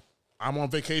was like, "I'm on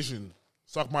vacation.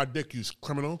 Suck my dick, you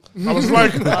criminal." I was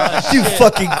like, "You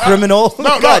fucking criminal!"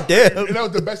 God damn. And that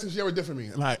was the best thing she ever did for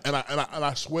me. And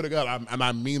I swear to God,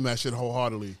 I mean that shit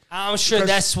wholeheartedly. I'm sure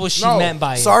that's what she meant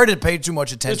by it. Sorry to pay too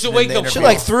much attention. She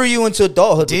like threw you into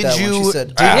adulthood. Did with that you? When she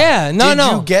said, Did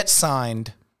you get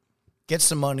signed? Get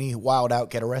some money, wild out,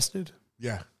 get arrested?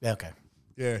 Yeah. Okay.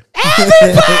 Yeah.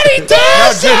 Everybody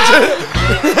dance! Go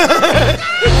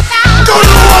to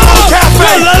the Lolo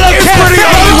Cafe! It's pretty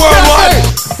ugly worldwide!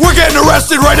 We're getting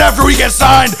arrested right after we get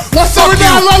signed! What's up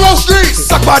down Lolo Street?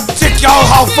 Suck my dick, y'all!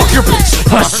 I'll fuck your bitch!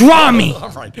 Pastrami! All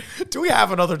right. Do we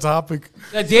have another topic?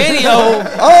 Danny,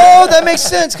 oh, that makes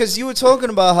sense, because you were talking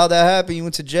about how that happened. You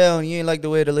went to jail and you ain't like the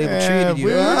way the label treated you.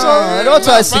 It all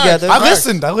ties together. I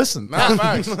listened. I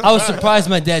was surprised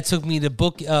my dad took me to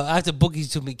book. After booking, he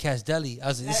took me to Cass Deli. I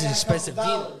was like, this is expensive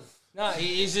deal. No,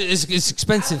 it's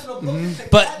expensive. Mm-hmm.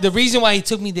 But the reason why he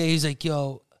took me there, he's like,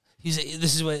 yo, he's like,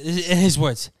 this is what, in his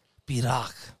words,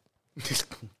 Birak.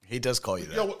 He does call you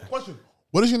that. Yo, question.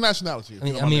 What is your nationality?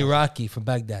 I'm Iraqi from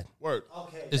Baghdad. Word.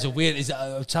 Okay. It's a weird.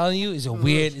 I'm telling you, it's a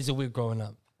weird growing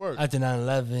up. Word. After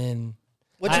 9/11.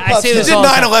 I say this did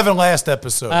 9/11 last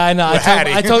episode. I know.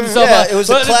 I told this all about. It was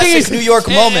a classic New York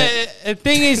moment. The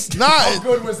thing is, how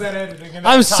good was that editing?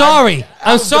 I'm sorry,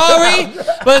 but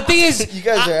the thing is, you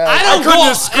guys are. I couldn't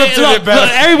have scripted it better. Look,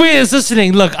 everybody that's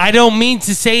listening, look, I don't mean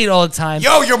to say it all the time.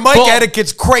 Yo, your mic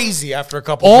etiquette's crazy after a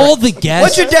couple. All the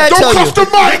guests. What'd your dad tell you? Don't cuff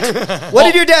the mic. What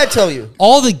did your dad tell you?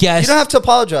 All the guests. You don't have to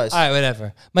apologize. All right,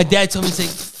 whatever. My dad told me,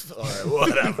 all right,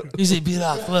 whatever. He said,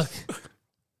 Birak, look,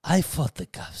 I fought the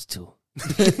cops too.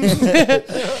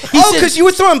 Because you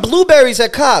were throwing blueberries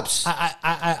at cops.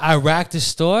 I racked the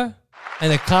store,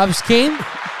 and the cops came.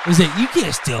 He was like, "You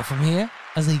can't steal from here."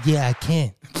 I was like, "Yeah, I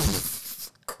can."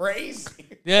 Crazy.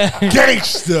 Yeah.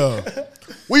 Gangsta.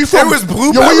 Where you from? It was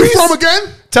blueberries. Yo, where you from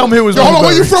again? Tell me it was. Yo, hold on.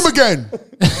 Where you from again?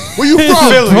 Where you from?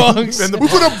 Philly. Bronx. We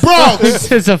from the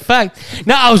Bronx. It's a fact.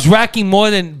 Now I was racking more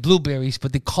than blueberries,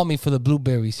 but they called me for the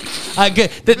blueberries. I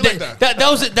get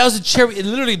that was a cherry.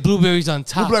 Literally blueberries on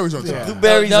top. Blueberries on top. Yeah.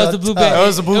 Blueberries. That was the blueberry. That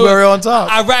was the blueberry on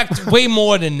top. I racked way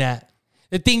more than that.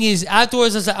 The thing is,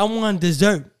 afterwards I said, I want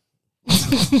dessert.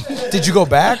 Did you go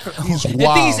back? He's The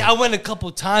thing is, I went a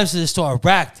couple times to the store. I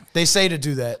racked. They say to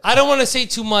do that. I don't want to say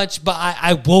too much, but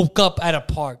I woke up at a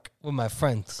park with my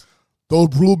friends. Those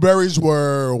blueberries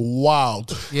were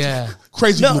wild. Yeah.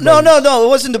 Crazy No, blueberries. no. It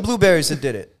wasn't the blueberries that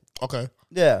did it. Okay.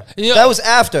 Yeah. You know- That was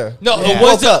after. No, Yeah. it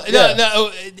was Woke up, yeah.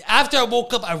 no. After I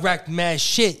woke up, I racked mad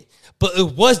shit, but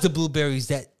it was the blueberries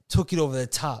that took it over the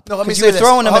top. No, let me 'Cause say you were this.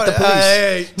 throwing them at the Hey, police.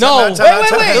 hey, hey. No, Time out. Wait.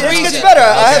 The It reason- gets better. I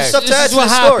have Okay. stuff to This add is to what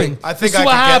the story. happened. I think This is I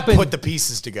what could happened. put the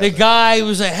pieces together. The guy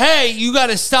was like, "Hey, you got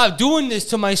to stop doing this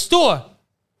to my store."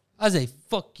 I was like,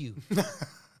 "Fuck you."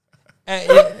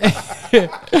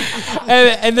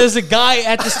 and there's a guy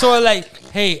at the store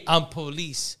like, "Hey, I'm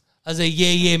police." I was like,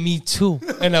 "Yeah, me too."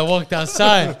 And I walked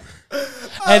outside.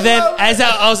 And then as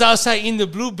I was outside eating the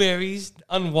blueberries,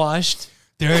 unwashed,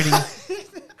 dirty,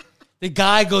 the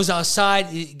guy goes outside,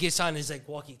 he gets on his like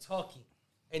walkie-talkie.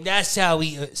 And that's how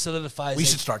he solidifies. We like,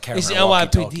 should start carrying it's around NYPD.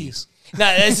 walkie-talkies. Nah,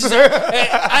 that's just,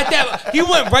 at that, he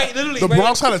went literally. The right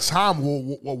Bronx had a time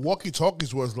where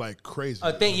walkie-talkies was like crazy.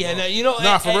 I think, yeah, no, you know,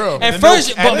 Nah, for real. At The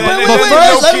first, no- and then Wait, the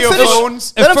first, let him Nokia finish.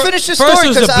 phones. Let him finish the story First it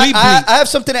was because a bleep bleep. I have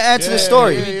something to add to the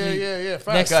story. Yeah.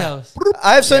 next Facts. house.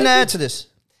 I have something to add to this.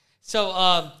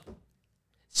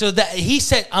 So that he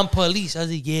said, "I'm police." I was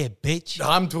like, "Yeah, bitch,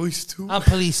 I'm police too. I'm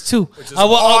police too." is I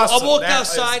awesome. walk That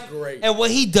is outside, great. and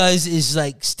what he does is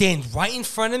like stand right in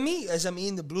front of me as I'm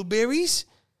eating the blueberries.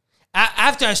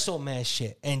 After I stole mad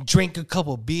shit and drank a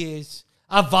couple beers,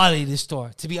 I violated the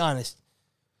store. To be honest.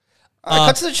 All right,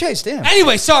 cut to the chase. Damn.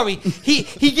 Anyway, sorry. He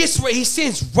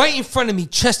stands right in front of me,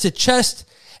 chest to chest,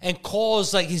 and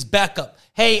calls like his backup.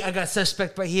 "Hey, I got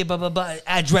suspect right here, blah blah blah,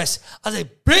 address." I was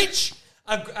like, "Bitch!"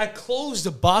 I closed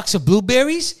the box of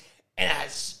blueberries and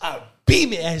I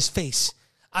beam it at his face.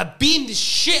 I beamed the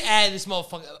shit out of this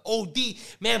motherfucker. OD,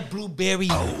 man, blueberry.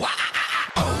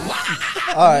 All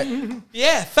right.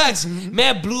 Yeah, facts.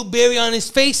 Man, blueberry on his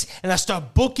face, and I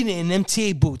start booking it in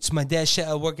MTA boots. My dad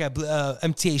work at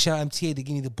MTA. Shout out MTA to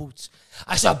give me the boots.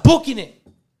 I start booking it.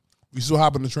 We still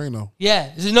hop in the train though.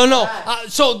 Yeah. No.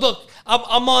 So look,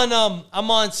 I'm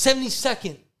on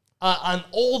 72nd, on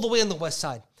all the way on the west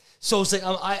side. So it's like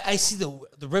I see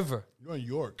the river. You're in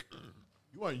York.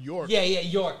 You in York. Yeah,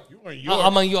 York. You in York.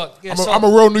 I'm on York. Yeah, I'm a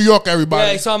real New York,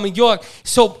 everybody. Yeah, so I'm in York.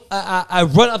 So I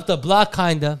run up the block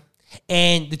kinda,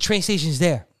 and the train station's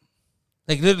there.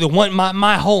 Like the one,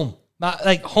 my home. My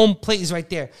like home plate is right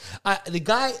there. The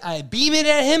guy, I beam it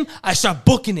at him. I start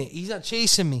booking it. He's not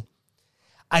chasing me.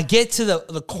 I get to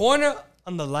the corner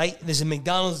on the light. There's a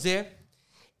McDonald's there,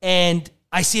 and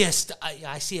I see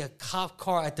a cop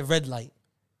car at the red light.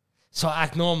 So I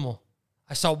act normal.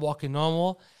 I start walking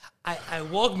normal. I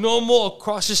walk normal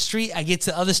across the street. I get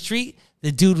to the other street.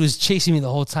 The dude was chasing me the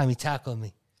whole time. He tackled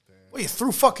me. Well, you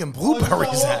threw fucking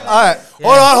blueberries at me. All right.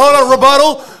 Hold on.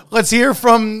 Rebuttal. Let's hear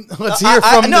from the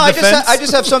defense. I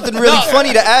just have something really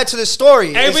funny to add to the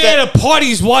story. Everybody at a party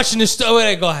is watching the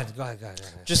story. Go ahead.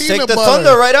 Just Peanut take the butter.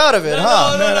 thunder right out of it,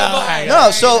 huh?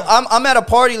 No. So I'm at a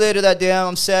party later that day.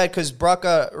 I'm sad because Brock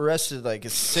got arrested like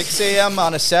at 6 a.m.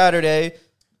 on a Saturday.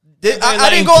 I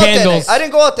didn't go out that night. I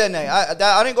didn't go out that night.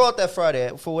 I didn't go out that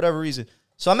Friday for whatever reason.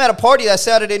 So I'm at a party that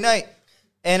Saturday night,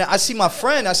 and I see my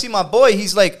friend. I see my boy.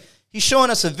 He's showing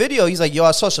us a video. He's like, "Yo,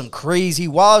 I saw some crazy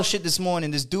wild shit this morning.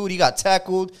 This dude, he got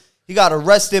tackled. He got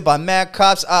arrested by mad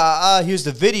cops. Here's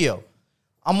the video."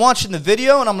 I'm watching the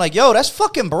video, and I'm like, "Yo, that's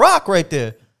fucking Barack right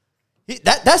there.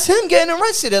 That's him getting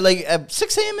arrested at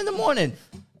 6 a.m. in the morning."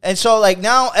 And so like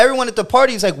now everyone at the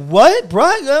party is like, "What,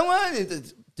 Barack?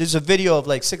 What?" There's a video of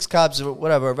like 6 cops or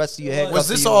whatever arresting you. Was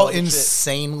this all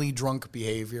insanely drunk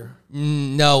behavior?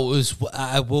 No, it was.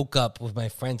 I woke up with my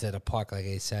friends at a park, like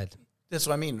I said. That's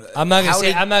what I mean. I'm not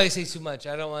gonna say too much.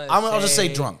 I don't want. I'll just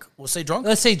say drunk. We'll say drunk.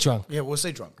 Let's say drunk. Yeah, we'll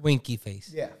say drunk. Winky face.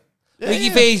 Yeah.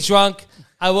 Winky face, drunk.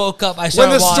 I woke up. I When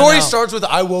started the story wilding out. starts with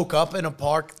 "I woke up in a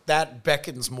park," that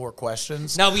beckons more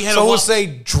questions. Now we had so a we'll wa- say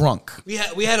drunk. We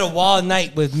had a wild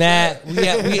night with Matt. We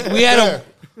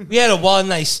had a wild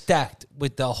night stacked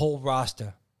with the whole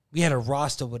roster. We had a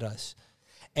roster with us,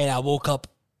 and I woke up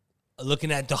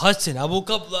looking at the Hudson. I woke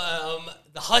up,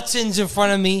 the Hudson's in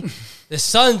front of me. The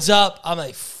sun's up. I'm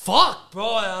like, fuck,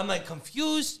 bro. I'm like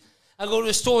confused. I go to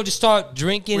the store to start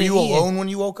drinking. Were and you eating. alone when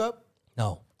you woke up?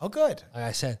 No. Oh, good. Like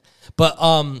I said, but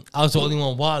I was the only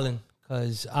one wilding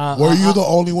because Were you the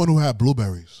only one who had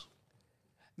blueberries?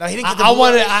 No, he didn't get the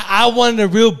I wanted a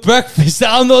real breakfast.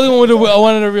 I'm the only one who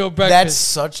wanted a real breakfast. That's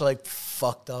such like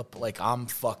fucked up, like I'm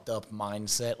fucked up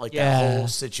mindset. Like that whole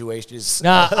situation is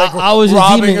Nah, like I was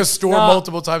robbing demon. a store Nah,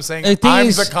 multiple times saying the thing I'm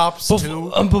is, the cops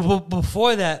too.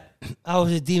 Before that, I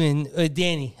was a demon,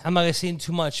 Danny. I'm not gonna say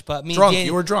too much, but me, drunk. Danny,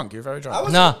 You were drunk. You're very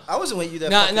drunk. I wasn't with you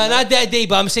that. No, not that day.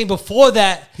 But I'm saying before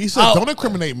that. He said, "Don't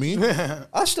incriminate me."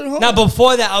 I stood home. Now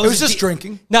before that, I was just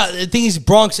drinking. No, the thing is,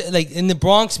 Bronx, like in the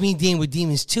Bronx, me and Danny were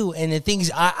demons too. And the thing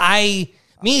is, me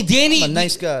and Danny, I'm a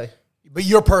nice guy. But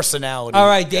your personality. All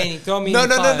right, Danny, throw me. No. in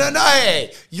the fire.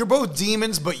 Hey, you're both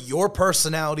demons, but your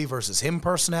personality versus him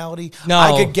personality. No.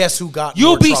 I could guess who got.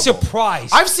 You'll more be trouble.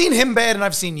 surprised. I've seen him bad, and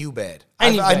I've seen you bad.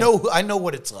 I know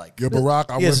what it's like. Yo,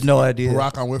 Barack, He has no idea.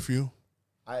 Barack, I'm with you.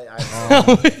 I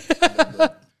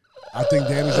think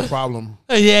Danny's a problem.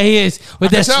 Yeah, he is.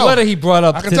 With that sweater he brought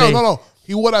up I can today. tell. No.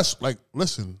 He wore that. Like,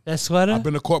 listen. That sweater? I've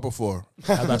been to court before.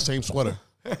 I have that same sweater.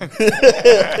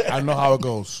 I know how it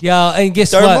goes. Yo, and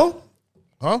guess Thermal? what?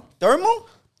 Huh? Thermal?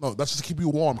 No, that's just to keep you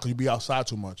warm because you be outside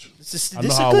too much. This is I know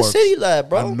a how it good works. city lab,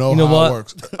 bro. I know You know how what? it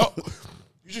works. Oh,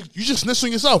 you just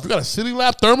snitching yourself. You got a City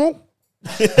Lab thermal?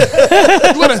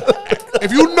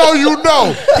 If you know, you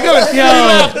know. You got a City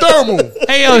Lab thermal.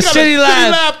 Hey, yo, City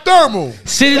Lab thermal.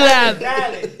 City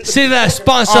Lab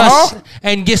sponsor us.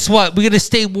 And guess what? We're going to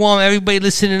stay warm. Everybody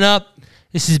listening up.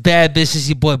 This is Bad Business.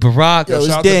 Your boy Barack. Yo, it's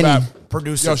shout out Danny. to Bab.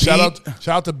 Producer Yo, Pete. shout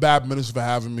out to Bab Minister for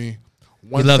having me.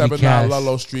 We love you, 179 Cash.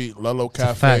 Lullo Street, Lullo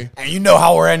Cafe. fact. And you know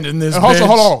how we're ending this. And also, bitch.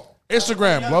 hold on.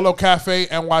 Instagram, Lullo Cafe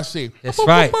NYC. That's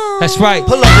right. That's right.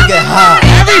 Pull up and get high.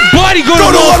 Everybody go to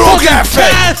Lullo Lullo Cafe.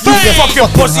 You fucking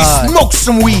pussy, high. smoke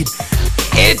some weed.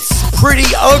 It's pretty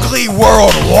ugly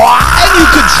worldwide. And you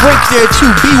could drink there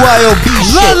too. BYOB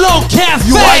shit. Lullo Cafe.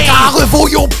 You like olive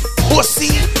oil,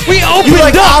 pussy? We opened You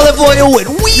like up. olive oil with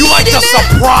weed You like in The it?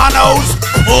 Sopranos,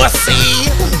 pussy?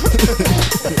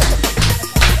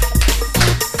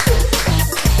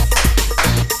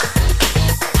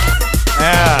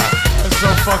 Yeah, that's so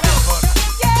fucking funny.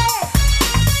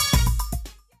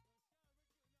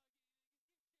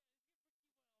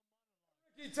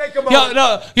 Take a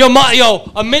moment.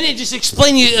 Yo, a minute. Just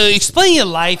explain your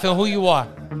life and who you are.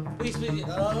 Please, please. You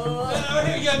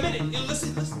got a minute. Yo,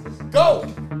 listen. Go.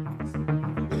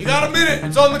 You got a minute.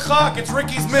 It's on the clock. It's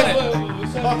Ricky's minute.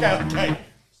 Okay.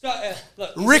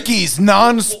 Look, Ricky's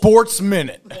non-sports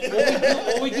minute.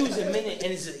 what we do is a minute,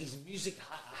 and it's music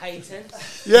high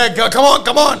intense. Yeah,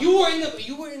 come on. You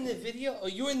were in the video, or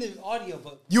you were in the audio,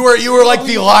 but You were like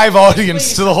the live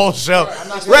audience to the whole show.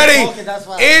 Ready?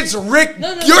 It's Rick.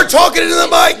 No. You're talking into the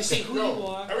mic. Just say who you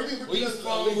are, where you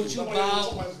from, what you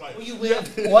about, who you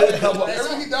with.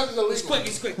 Everything he does is illegal.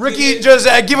 It's quick. Ricky, just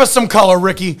give us some color,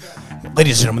 Ricky.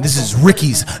 Ladies and gentlemen, this is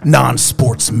Ricky's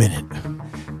non-sports minute.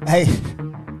 Hey,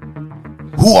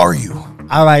 Who are you?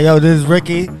 all right, yo, this is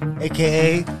Ricky,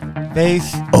 aka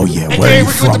Bass. Oh yeah, where are you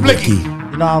from, Ricky?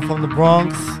 You know, I'm from the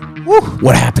Bronx.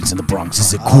 What happens in the Bronx?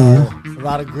 Is it cool? A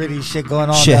lot of gritty shit going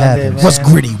on Shit down there, happens. man. What's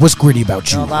gritty? What's gritty about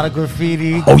You know, you? a lot of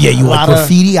graffiti. Oh yeah, you A like lot of-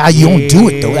 graffiti? You don't do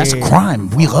it though. That's a Yeah. crime.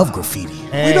 We love graffiti.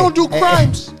 Hey, We don't do hey,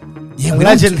 crimes. Yeah,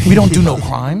 Allegedly. we don't do no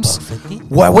crimes.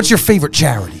 What's your favorite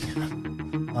charity?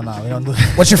 Oh, no, we don't do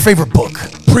that. What's your favorite book?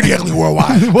 Pretty Ugly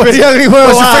Worldwide. Pretty Ugly What's your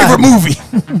Worldwide. favorite movie?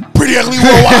 Pretty Ugly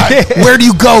Worldwide. Where do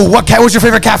you go? What's your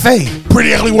favorite cafe?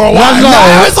 Pretty Ugly Worldwide.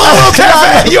 No, it's a little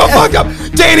cafe. You're fucked up.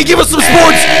 Danny, give us some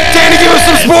sports. Danny, give us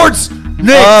some sports.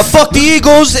 Fuck the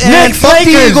Eagles and Knicks, fuck the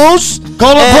Lakers. Eagles.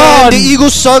 Go LeBron. And the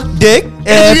Eagles suck dick and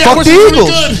Yeah, fuck what's the really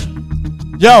Eagles.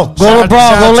 good? Yo, go Shout out- LeBron,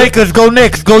 shout go out to- Lakers, go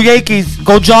Knicks, go Yankees,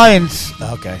 go Giants.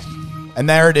 Okay. And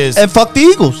there it is. And fuck the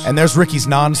Eagles. And there's Ricky's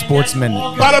non-sports minute.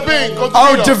 Bada bing. Go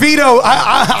Oh, DeVito. DeVito.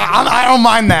 I don't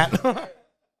mind that.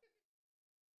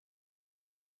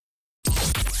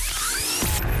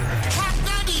 Hot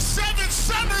 97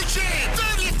 Summer Jam,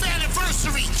 30th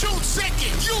anniversary, June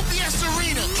 2nd, UBS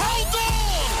Arena. Hold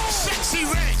on! Sexy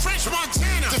Red, French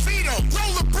Montana, DeVito,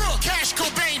 Lola Brooke, Cash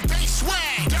Cobain, Bass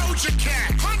Swag, Doja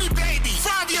Cat, Honey Baby,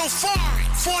 Fabio Fari,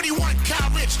 41, Kyle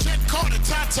Rich, Ted Carter,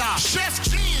 Tata, Chef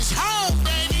G is home,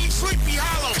 baby, Sleepy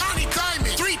Hollow, Connie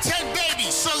Diamond, 310 Baby,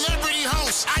 Celebrity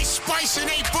Host, Ice Spice and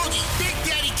A Boogie, Big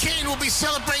Daddy Kane will be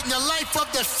celebrating the life of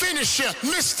the finisher,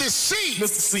 Mr. C.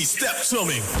 Mr. C, step to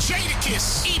me.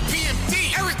 Jadakiss,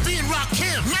 EPMD, Eric B. and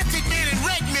Rakim, Method Man and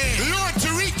Redman, Lord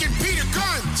Tariq and Peter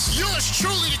Guns. Yours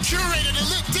truly, the curator, the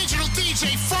lit digital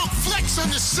DJ, Funk Flex on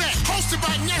the set. Hosted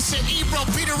by Nessa, Ebro,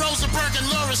 Peter Rosenberg, and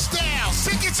Laura Styles.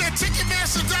 Tickets at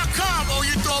Ticketmaster.com. Oh,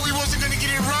 you thought we